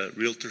numerous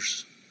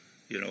realtors.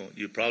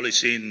 You've probably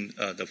seen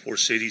the 4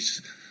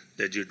 cities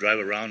that you drive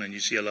around, and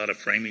you see a lot of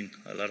framing,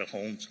 a lot of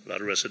homes, a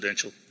lot of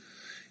residential.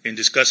 In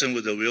discussing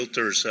with the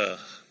realtors,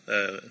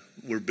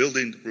 we're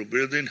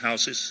building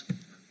houses.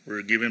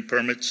 We're giving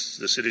permits.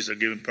 The cities are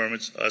giving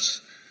permits.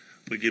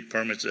 We give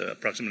permits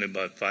approximately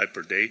about 5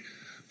 per day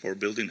for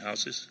building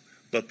houses.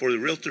 But for the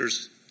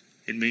realtors,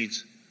 it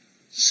means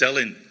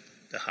selling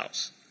the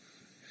house.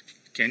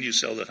 Can you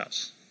sell the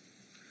house?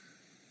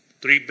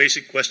 3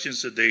 basic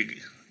questions that they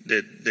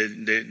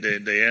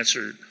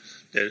answer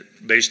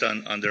based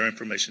on their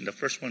information. The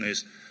first one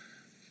is,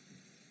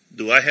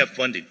 do I have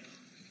funding?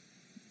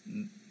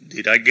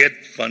 Did I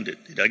get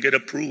funded? Did I get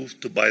approved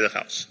to buy the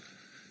house?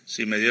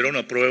 Si me dieron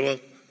aprueba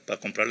para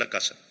comprar la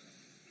casa.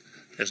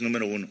 Es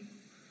número 1.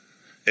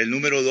 El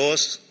número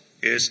 2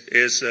 es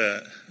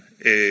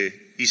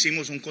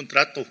hicimos un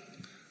contrato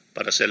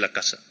para hacer la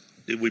casa.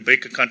 Did we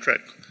make a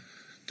contract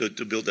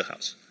to build the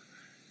house?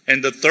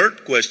 And the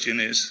third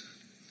question is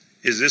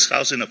this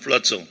house in a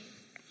flood zone?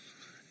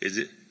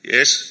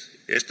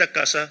 Esta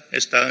casa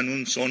está en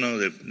un zona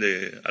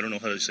de I don't know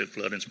how to say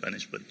flood in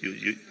Spanish, but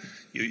you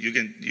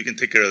can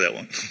take care of that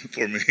one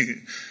for me.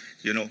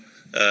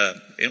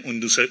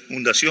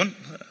 Fundación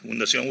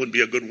would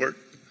be a good word.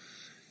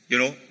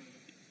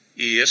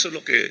 Y eso es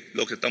lo que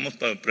estamos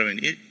para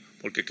prevenir,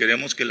 porque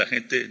queremos que la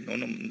gente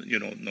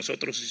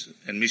nosotros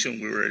en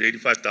Mission we were at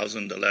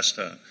 85,000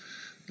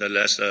 the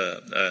last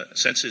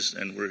census,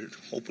 and we're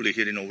hopefully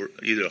hitting over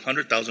either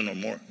 100,000 or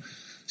more.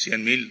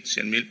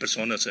 100,000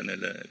 personas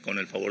con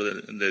el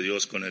favor de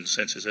Dios con el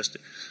census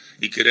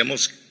y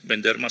queremos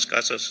vender más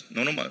casas,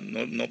 no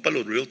para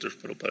los realtors,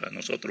 pero para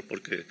nosotros,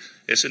 porque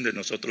es en de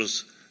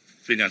nosotros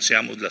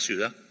financiamos la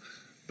ciudad,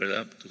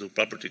 ¿verdad? Los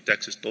property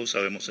taxes, todos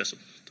sabemos eso.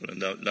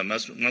 La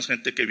más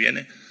gente que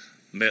viene,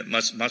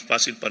 más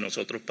fácil para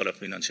nosotros para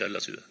financiar la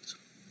ciudad.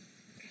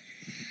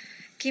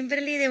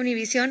 Kimberly de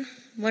Univision,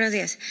 buenos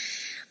días.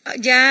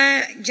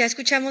 Ya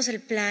escuchamos el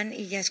plan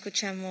y ya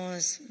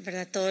escuchamos,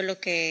 ¿verdad?, todo lo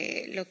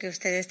que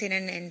ustedes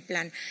tienen en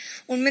plan.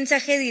 Un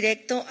mensaje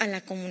directo a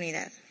la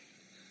comunidad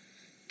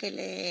que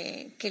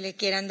le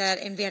quieran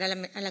enviar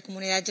a la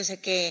comunidad. Yo sé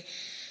que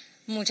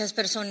muchas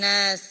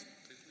personas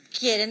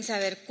quieren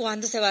saber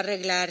cuándo se va a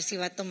arreglar, si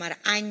va a tomar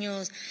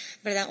años,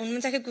 ¿verdad? Un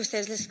mensaje que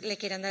ustedes le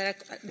quieran dar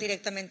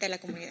directamente a la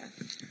comunidad.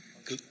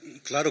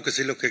 Claro que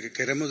sí, lo que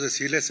queremos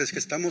decirles es que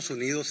estamos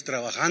unidos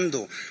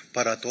trabajando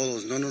para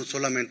todos, no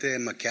solamente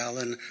en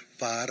McAllen,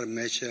 Pharr,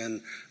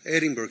 Mission,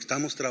 Edinburgh,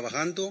 estamos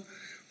trabajando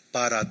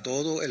para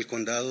todo el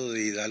condado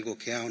de Hidalgo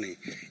County.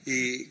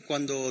 Y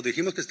cuando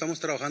dijimos que estamos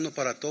trabajando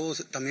para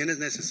todos, también es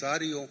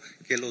necesario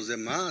que los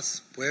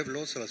demás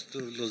pueblos,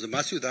 los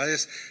demás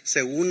ciudades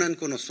se unan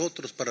con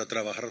nosotros para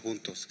trabajar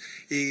juntos.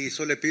 Y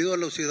eso le pido a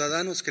los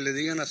ciudadanos que le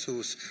digan a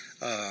sus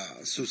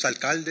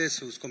alcaldes,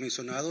 sus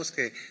comisionados,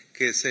 que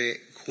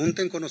se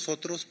junten con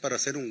nosotros para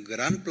hacer un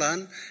gran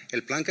plan.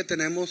 El plan que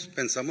tenemos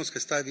pensamos que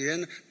está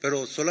bien,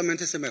 pero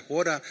solamente se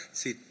mejora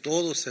si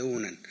todos se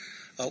unen.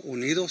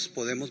 Unidos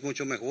podemos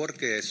mucho mejor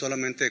que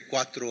solamente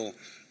 4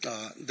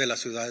 de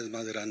las ciudades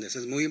más grandes.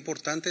 Es muy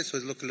importante, eso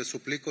es lo que les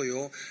suplico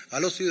yo a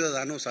los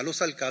ciudadanos, a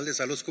los alcaldes,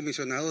 a los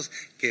comisionados,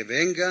 que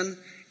vengan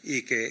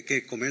y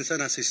que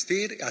comiencen a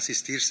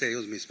asistirse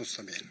ellos mismos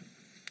también.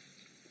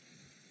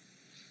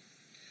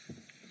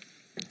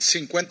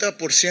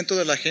 50%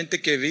 de la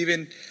gente que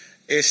viven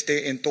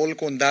en todo el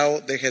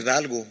condado de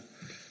Hidalgo,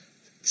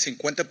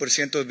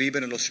 50%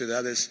 viven en las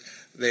ciudades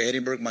de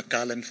Edinburgh,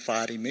 McAllen,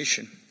 Pharr y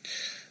Mission.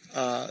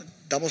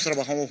 Estamos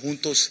trabajando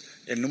juntos.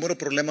 El número de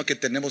problemas que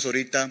tenemos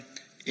ahorita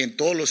en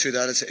todas las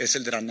ciudades es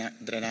el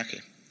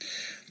drenaje.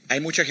 Hay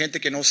mucha gente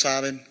que no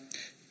sabe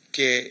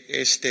que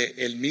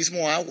el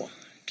mismo agua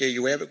que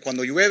llueve,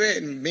 cuando llueve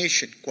en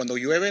Mission, cuando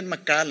llueve en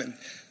McAllen,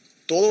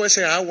 todo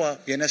ese agua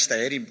viene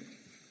hasta Edinburgh.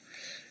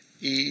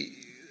 Y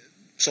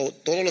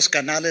todos los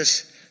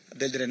canales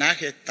del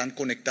drenaje están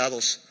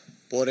conectados.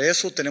 Por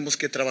eso tenemos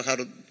que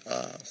trabajar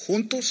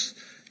juntos,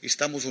 y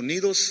estamos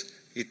unidos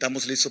y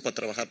estamos listos para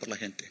trabajar por la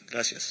gente.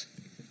 Gracias.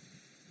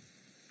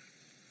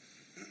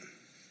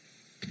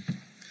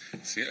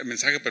 Sí, el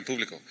mensaje para el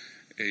público.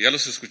 Ya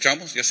los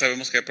escuchamos, ya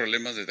sabemos que hay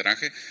problemas de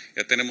drenaje,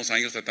 ya tenemos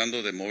años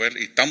tratando de mover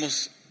y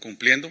estamos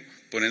cumpliendo,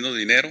 poniendo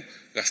dinero,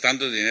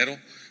 gastando dinero.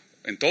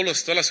 En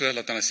todas las ciudades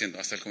lo están haciendo,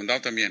 hasta el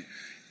condado también.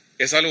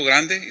 Es algo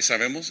grande y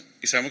sabemos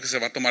que se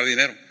va a tomar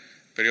dinero,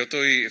 pero yo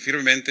estoy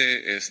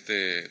firmemente,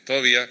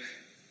 todavía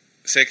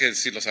sé que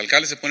si los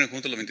alcaldes se ponen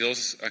juntos, los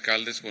 22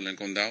 alcaldes con el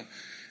condado,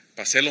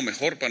 para hacer lo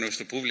mejor para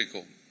nuestro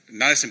público,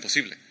 nada es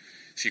imposible.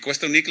 Si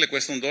cuesta un níquel,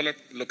 cuesta $1,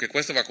 lo que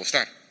cuesta va a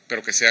costar,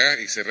 pero que se haga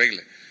y se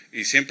arregle.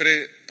 Y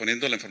siempre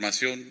poniendo la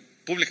información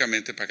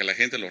públicamente para que la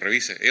gente lo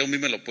revise. Ellos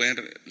mismos lo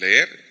pueden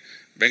leer,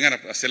 vengan a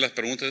hacer las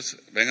preguntas,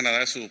 vengan a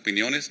dar sus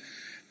opiniones,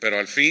 pero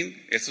al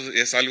fin, esto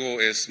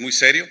es muy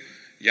serio.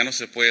 Ya no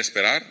se puede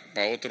esperar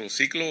para otro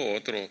ciclo o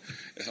otra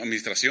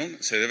administración,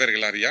 se debe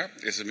arreglar ya,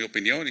 esa es mi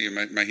opinión y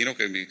me imagino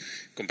que mis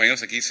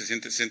compañeros aquí se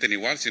sienten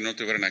igual si no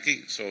estuvieran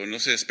aquí. No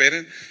se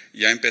esperen,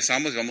 ya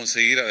empezamos y vamos a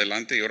seguir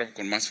adelante y ahora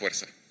con más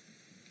fuerza.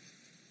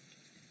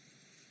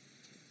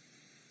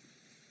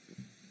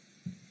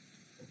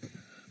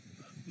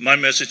 My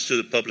message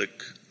to the public,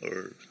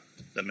 or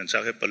el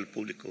mensaje para el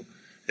público,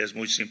 es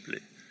muy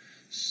simple.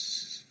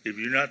 If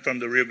you're not from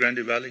the Rio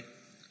Grande Valley,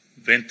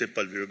 vente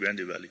para el Rio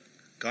Grande Valley.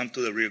 Come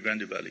to the Rio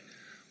Grande Valley.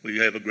 We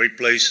have a great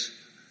place.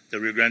 The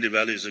Rio Grande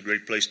Valley is a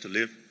great place to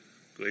live,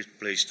 great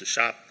place to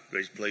shop,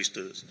 great place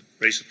to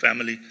raise a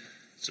family.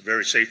 It's a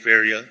very safe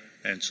area,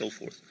 and so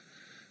forth.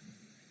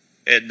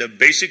 And the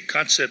basic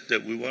concept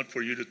that we want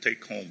for you to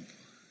take home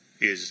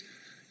is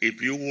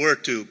if you were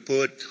to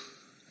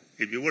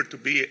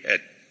be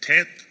at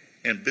 10th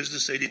and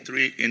Business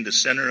 83 in the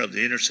center of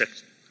the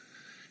intersection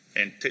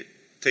and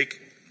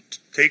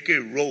take a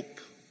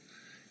rope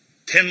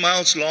 10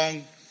 miles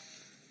long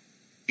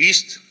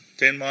east,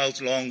 10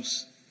 miles long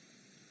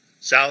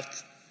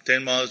south,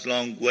 10 miles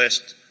long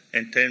west,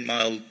 and 10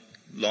 miles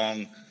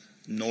long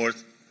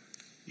north,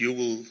 you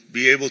will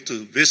be able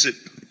to visit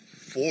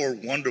 4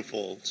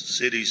 wonderful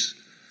cities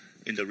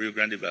in the Rio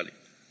Grande Valley,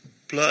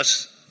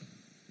 plus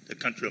the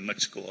country of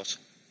Mexico also.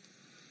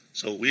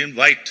 So we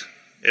invite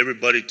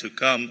everybody to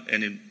come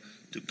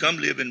to come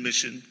live in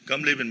Mission,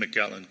 come live in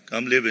McAllen,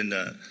 come live in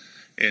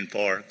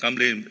Pharr, come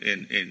live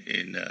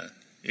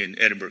in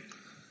Edinburgh.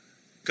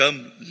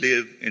 Come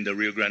live in the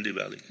Rio Grande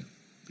Valley,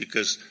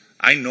 because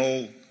I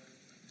know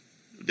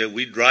that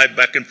we drive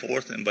back and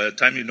forth, and by the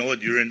time you know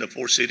it, you're in the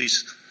 4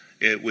 cities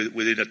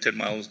within a 10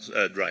 miles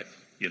drive.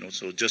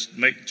 So just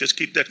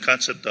keep that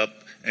concept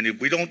up. And if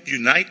we don't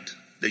unite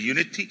the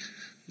unity,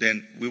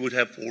 then we would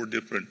have 4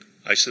 different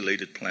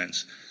isolated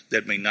plans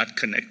that may not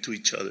connect to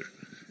each other,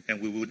 and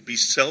we would be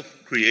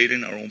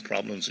self-creating our own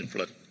problems in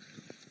flooding,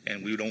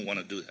 and we don't want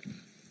to do that.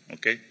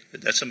 Okay,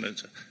 that's a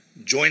message.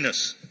 Join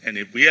us, and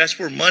if we ask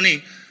for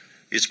money,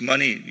 it's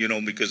money,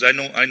 because I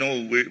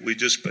know we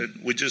just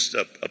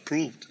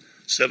approved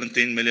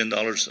 $17 million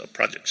of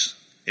projects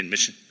in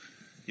Mission.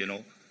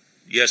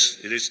 Yes,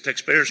 it is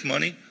taxpayers'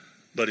 money,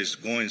 but it's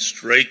going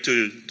straight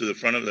to the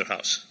front of their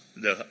house,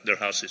 their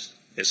houses.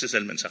 Ese es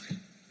el mensaje.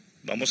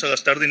 Vamos a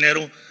gastar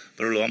dinero,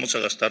 pero lo vamos a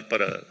gastar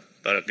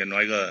para que no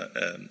haya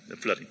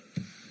flooding.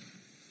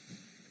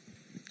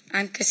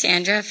 I'm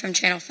Cassandra from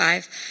Channel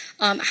 5.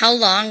 How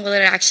long will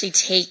it actually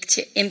take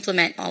to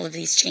implement all of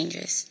these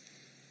changes?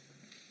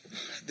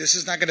 This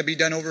is not going to be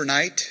done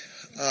overnight.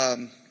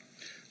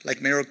 Like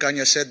Mayor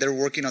Ocaña said, they're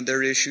working on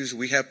their issues.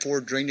 We have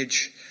 4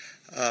 drainage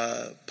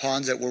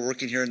ponds that we're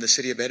working here in the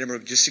city of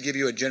Edinburg. Just to give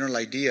you a general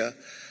idea,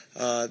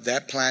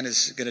 that plan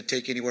is going to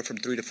take anywhere from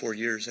 3 to 4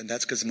 years, and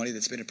that's because of money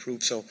that's been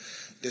approved. So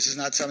this is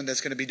not something that's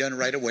going to be done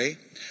right away.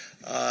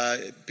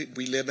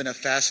 We live in a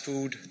fast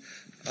food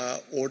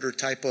order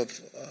type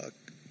of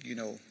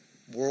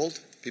world.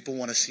 People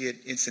want to see it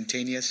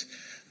instantaneous.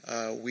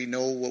 We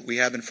know what we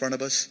have in front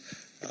of us.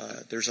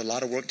 There's a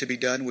lot of work to be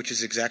done, which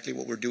is exactly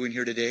what we're doing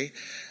here today.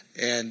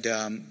 And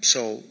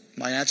so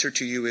my answer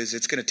to you is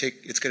it's going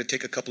to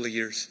take a couple of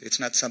years. It's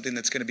not something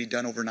that's going to be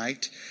done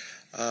overnight.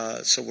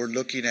 So we're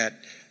looking at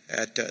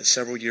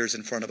several years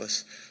in front of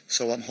us.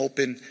 So I'm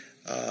hoping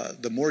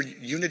the more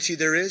unity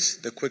there is,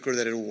 the quicker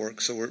that it'll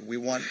work. So we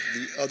want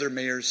the other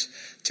mayors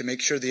to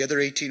make sure the other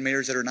 18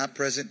 mayors that are not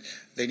present,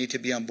 they need to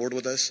be on board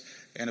with us.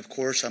 And of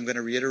course, I'm going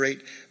to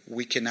reiterate,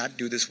 we cannot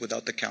do this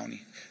without the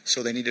county.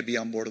 So they need to be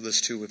on board with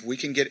us too. If we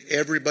can get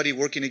everybody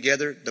working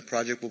together, the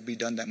project will be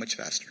done that much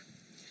faster.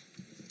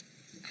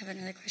 I have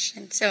another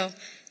question. So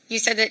you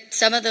said that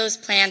some of those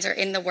plans are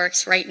in the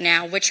works right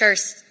now. Which are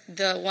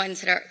the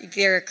ones that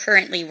they're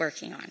currently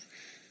working on?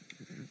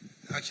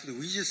 Actually,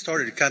 we just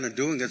started kind of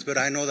doing this, but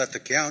I know that the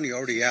county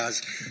already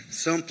has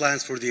some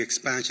plans for the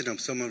expansion of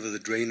some of the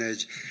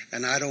drainage,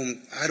 and I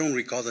don't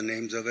recall the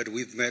names of it.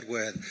 We've met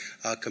with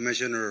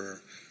Commissioner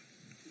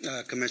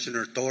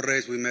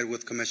Torres. We met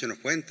with Commissioner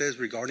Fuentes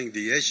regarding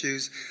the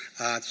issues.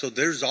 So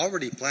there's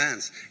already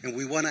plans, and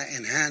we want to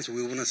enhance.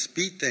 We want to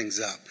speed things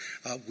up.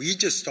 We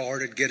just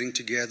started getting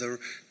together,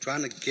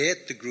 trying to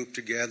get the group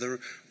together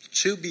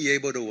to be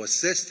able to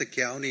assist the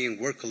county and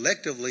work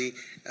collectively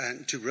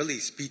and to really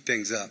speed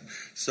things up.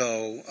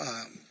 So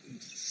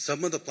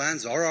some of the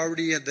plans are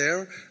already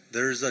there.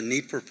 There's a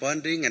need for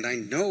funding, and I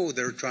know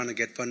they're trying to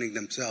get funding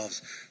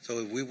themselves. So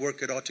if we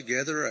work it all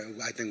together,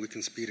 I think we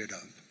can speed it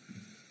up.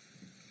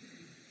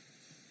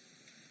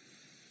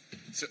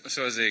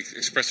 So as I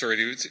expressed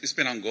already, it's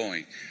been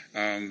ongoing.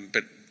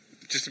 But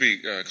just to be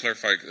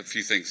clarify a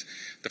few things.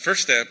 The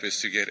first step is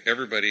to get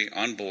everybody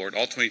on board,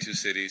 all 22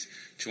 cities,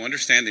 to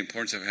understand the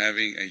importance of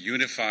having a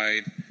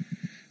unified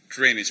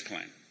drainage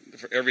plan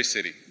for every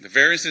city. The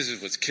variances is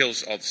what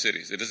kills all the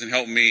cities. It doesn't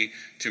help me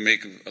to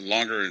make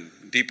longer and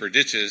deeper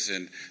ditches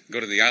and go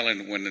to the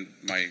island when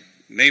my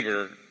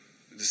neighbor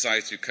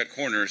decides to cut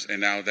corners,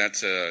 and now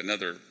that's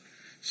another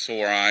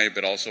sore eye,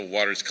 but also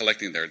water is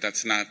collecting there.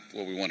 That's not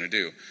what we want to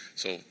do.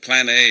 So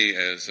Plan A,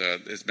 as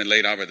has been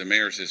laid out by the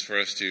mayors, is for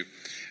us to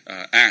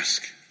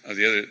ask of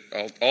the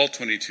other, all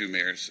 22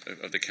 mayors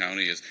of the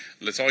county, is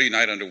let's all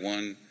unite under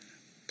one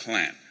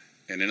plan,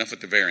 and enough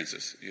with the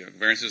variances.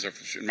 Variances are,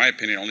 in my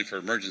opinion, only for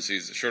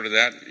emergencies. Short of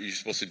that, you're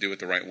supposed to do it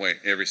the right way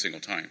every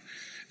single time,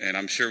 and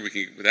I'm sure we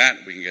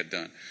can get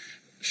done.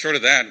 Short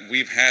of that,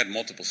 we've had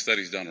multiple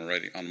studies done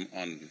already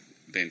on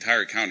the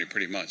entire county,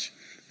 pretty much.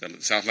 The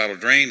South Lateral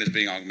Drain is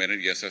being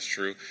augmented. Yes, that's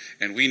true,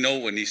 and we know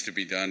what needs to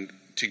be done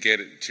to get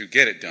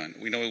it done.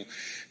 We know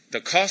the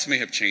cost may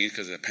have changed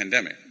because of the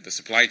pandemic. The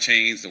supply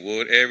chains, the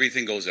wood,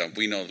 everything goes up.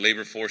 We know the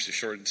labor force is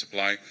short in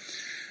supply.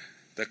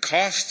 The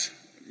cost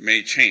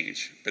may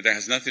change, but that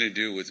has nothing to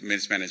do with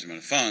mismanagement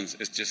of funds.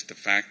 It's just the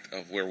fact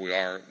of where we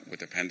are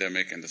with the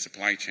pandemic and the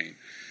supply chain.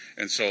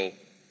 And so,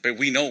 but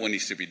we know what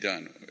needs to be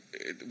done.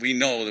 We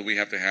know that we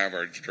have to have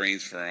our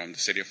drains from the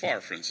city of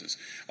FAR, for instance,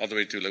 all the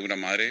way to Laguna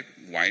Madre,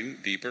 widen,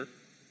 deeper,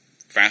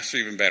 faster,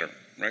 even better.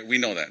 Right? We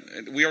know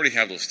that. We already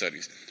have those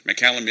studies.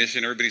 McAllen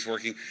Mission, everybody's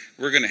working.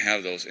 We're going to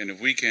have those. And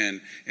if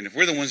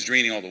we're the ones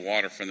draining all the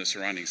water from the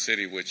surrounding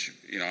city, which,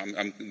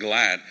 I'm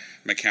glad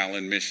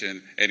McAllen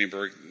Mission,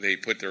 Edinburg, they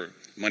put their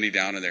money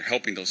down and they're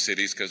helping those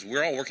cities because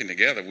we're all working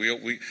together.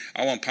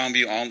 I want Palm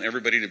View,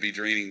 everybody to be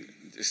draining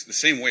the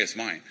same way as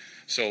mine.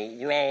 So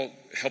we're all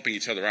helping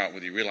each other out,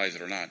 whether you realize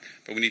it or not.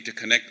 But we need to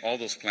connect all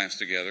those plans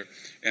together.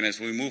 And as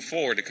we move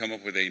forward to come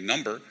up with a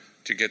number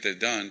to get that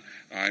done,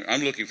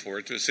 I'm looking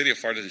forward to it. The city of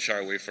FAR doesn't shy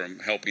away from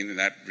helping in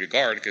that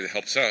regard because it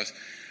helps us.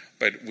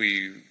 But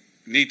we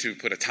need to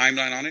put a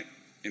timeline on it.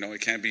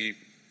 It can't be,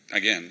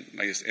 again,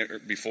 like I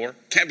said before,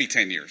 can't be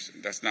 10 years.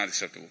 That's not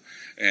acceptable.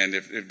 And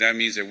if that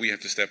means that we have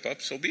to step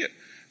up, so be it.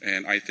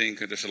 And I think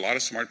there's a lot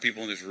of smart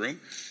people in this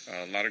room,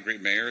 a lot of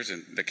great mayors,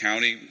 and the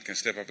county can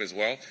step up as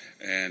well.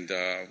 And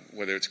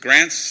whether it's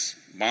grants,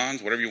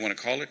 bonds, whatever you want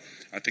to call it,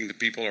 I think the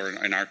people are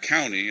in our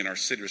county, in our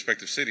city,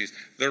 respective cities,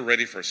 they're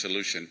ready for a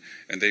solution,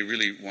 and they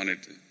really want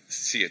to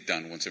see it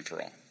done once and for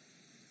all.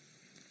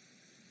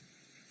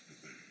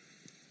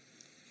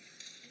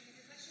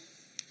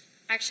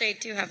 Actually, I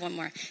do have one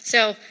more.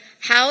 So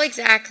how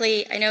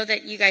exactly, I know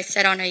that you guys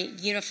said on a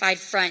unified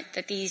front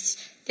that this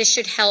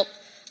should help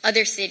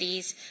other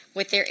cities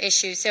with their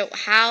issues. So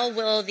how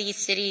will these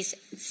cities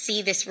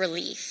see this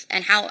relief,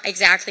 and how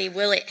exactly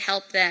will it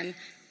help them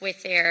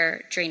with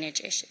their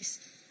drainage issues?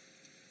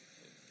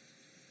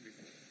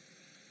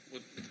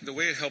 Well, the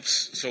way it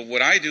helps, so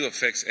what I do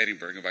affects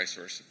Edinburg and vice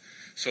versa.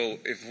 So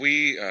if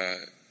we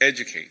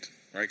educate,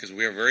 right, because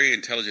we have very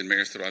intelligent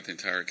mayors throughout the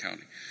entire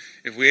county.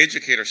 If we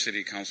educate our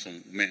city council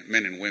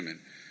men and women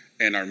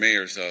and our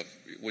mayors of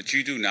what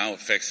you do now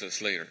affects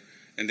us later,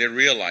 and they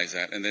realize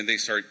that, and then they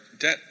start,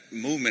 that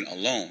movement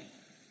alone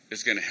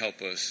is going to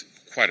help us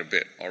quite a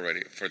bit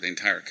already for the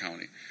entire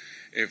county.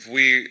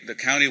 The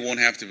county won't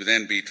have to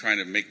then be trying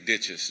to make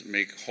ditches,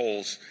 make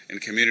holes in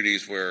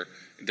communities where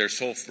they're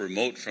so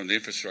remote from the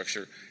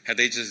infrastructure. Had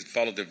they just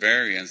followed the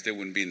variance, they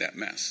wouldn't be in that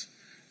mess.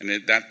 And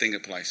that thing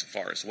applies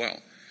far as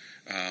well.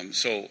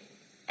 So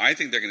I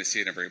think they're going to see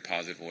it in a very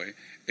positive way.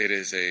 It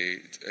is a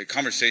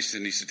conversation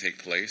that needs to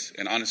take place,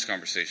 an honest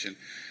conversation.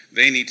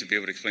 They need to be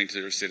able to explain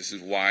to their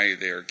citizens why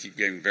they keep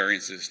giving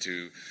variances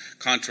to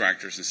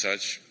contractors and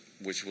such,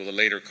 which will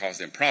later cause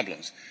them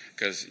problems.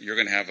 Because you're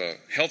going to have a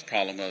health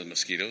problem with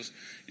mosquitoes.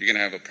 You're going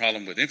to have a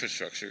problem with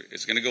infrastructure.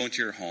 It's going to go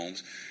into your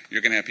homes.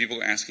 You're going to have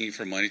people asking you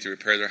for money to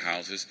repair their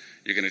houses.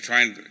 You're going to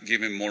try and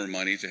give them more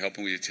money to help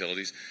them with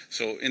utilities.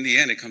 So in the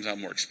end, it comes out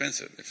more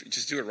expensive. If you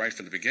just do it right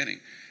from the beginning.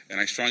 And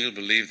I strongly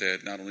believe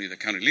that not only the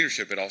county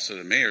leadership, but also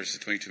the mayors, the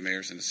 22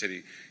 mayors and the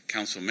city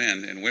council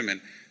men and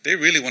women, they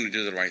really want to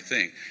do the right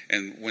thing.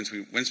 And once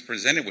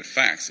presented with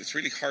facts, it's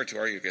really hard to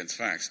argue against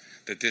facts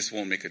that this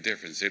won't make a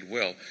difference. It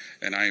will.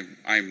 And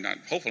I'm not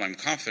hopeful, I'm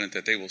confident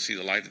that they will see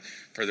the light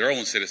for their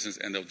own citizens,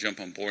 and they'll jump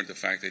on board the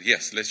fact that,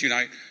 yes, let's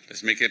unite,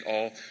 let's make it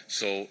all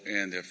so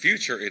in the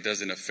future it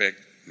doesn't affect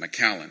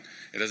McAllen.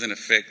 It doesn't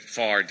affect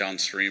far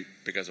downstream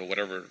because of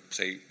whatever,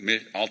 say,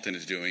 Alton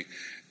is doing.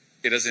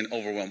 It doesn't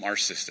overwhelm our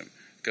system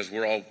because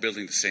we're all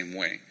building the same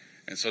way.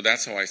 And so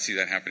that's how I see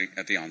that happening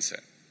at the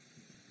onset.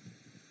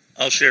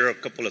 I'll share a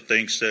couple of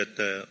things that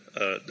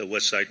the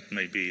west side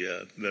may be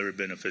very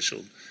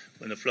beneficial.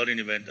 When the flooding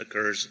event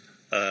occurs,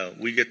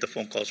 we get the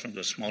phone calls from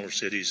the smaller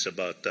cities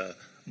about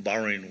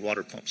borrowing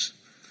water pumps,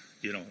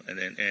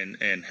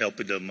 and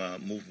helping them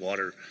move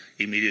water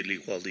immediately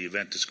while the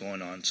event is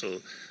going on.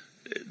 So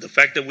the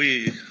fact that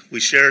we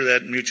share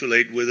that mutual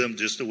aid with them,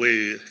 just the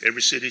way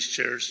every city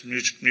shares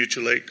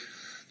mutual aid,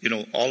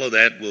 all of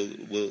that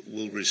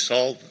will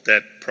resolve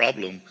that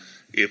problem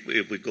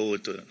if we go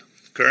into.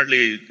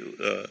 Currently,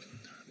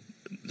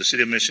 the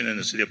City of Mission and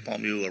the City of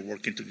Palmview are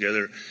working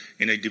together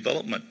in a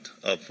development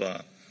of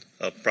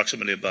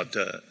approximately about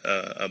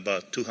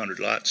 200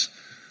 lots.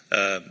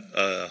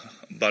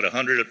 About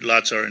 100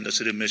 lots are in the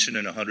City of Mission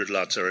and 100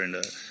 lots are in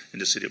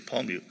the City of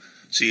Palmview.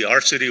 See,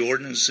 our city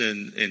ordinance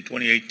in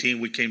 2018,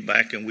 we came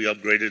back and we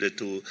upgraded it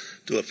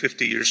to a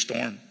 50-year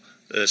storm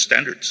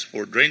standards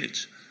for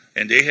drainage.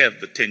 And they have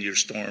the 10-year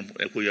storm.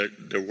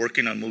 They're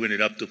working on moving it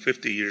up to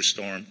 50-year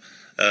storm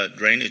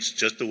drainage,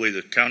 just the way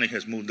the county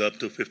has moved up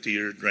to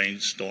 50-year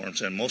drainage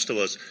storms. And most of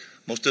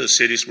the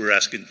cities were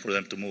asking for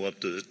them to move up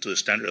to the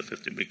standard of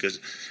 50, because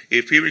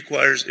if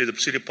the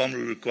City of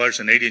Palmview requires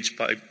an 8-inch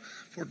pipe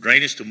for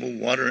drainage to move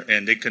water,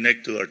 and they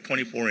connect to our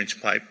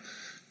 24-inch pipe,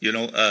 you're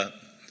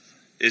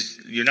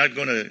not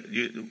going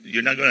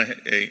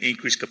to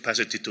increase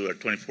capacity to our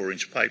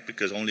 24-inch pipe,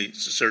 because only a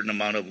certain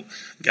amount of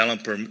gallon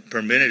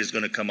per minute is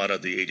going to come out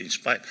of the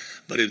 8-inch pipe.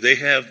 But if they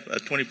have a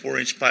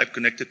 24-inch pipe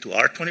connected to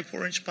our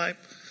 24-inch pipe,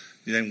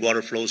 then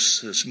water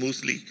flows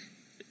smoothly,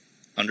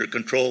 under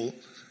control,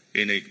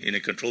 in a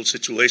controlled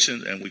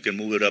situation, and we can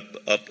move it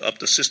up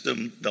the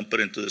system, dump it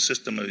into the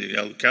system of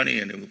the county,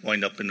 and it will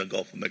wind up in the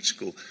Gulf of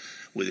Mexico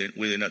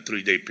within a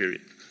 3-day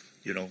period.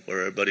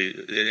 Where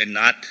everybody, and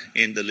not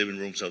in the living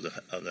rooms of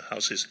the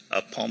houses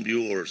of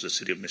Palmview or the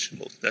City of Mission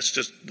both.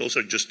 Those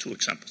are just two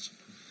examples.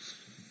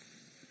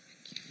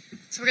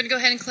 So we're going to go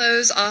ahead and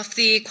close off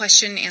the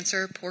question and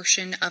answer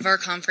portion of our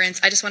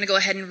conference. I just want to go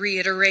ahead and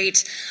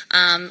reiterate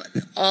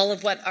all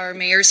of what our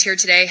mayors here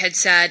today had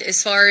said.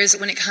 As far as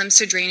when it comes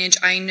to drainage,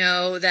 I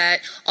know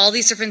that all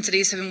these different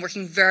cities have been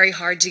working very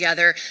hard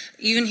together.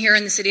 Even here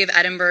in the city of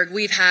Edinburg,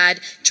 we've had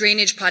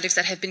drainage projects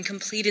that have been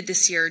completed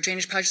this year,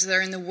 drainage projects that are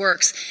in the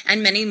works,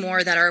 and many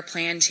more that are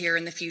planned here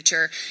in the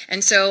future.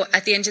 And so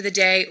at the end of the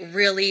day,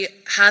 really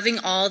having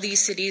all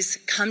these cities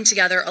come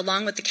together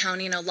along with the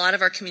county and a lot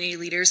of our community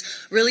leaders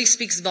really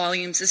speaks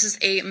volumes. This is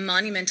a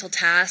monumental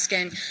task,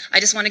 and I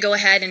just want to go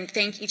ahead and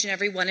thank each and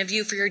every one of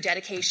you for your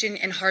dedication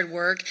and hard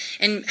work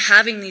in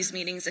having these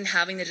meetings and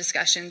having the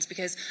discussions,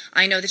 because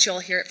I know that you all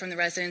hear it from the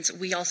residents.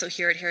 We also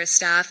hear it here as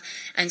staff,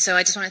 and so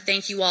I just want to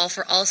thank you all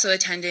for also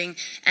attending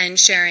and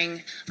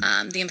sharing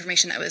the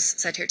information that was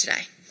said here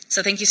today.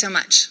 So thank you so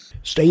much.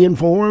 Stay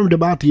informed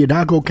about the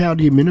Hidalgo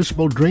County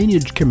Municipal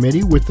Drainage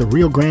Committee with the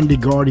Rio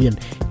Grande Guardian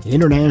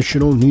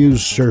International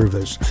News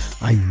Service.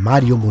 I'm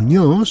Mario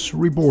Munoz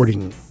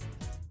reporting.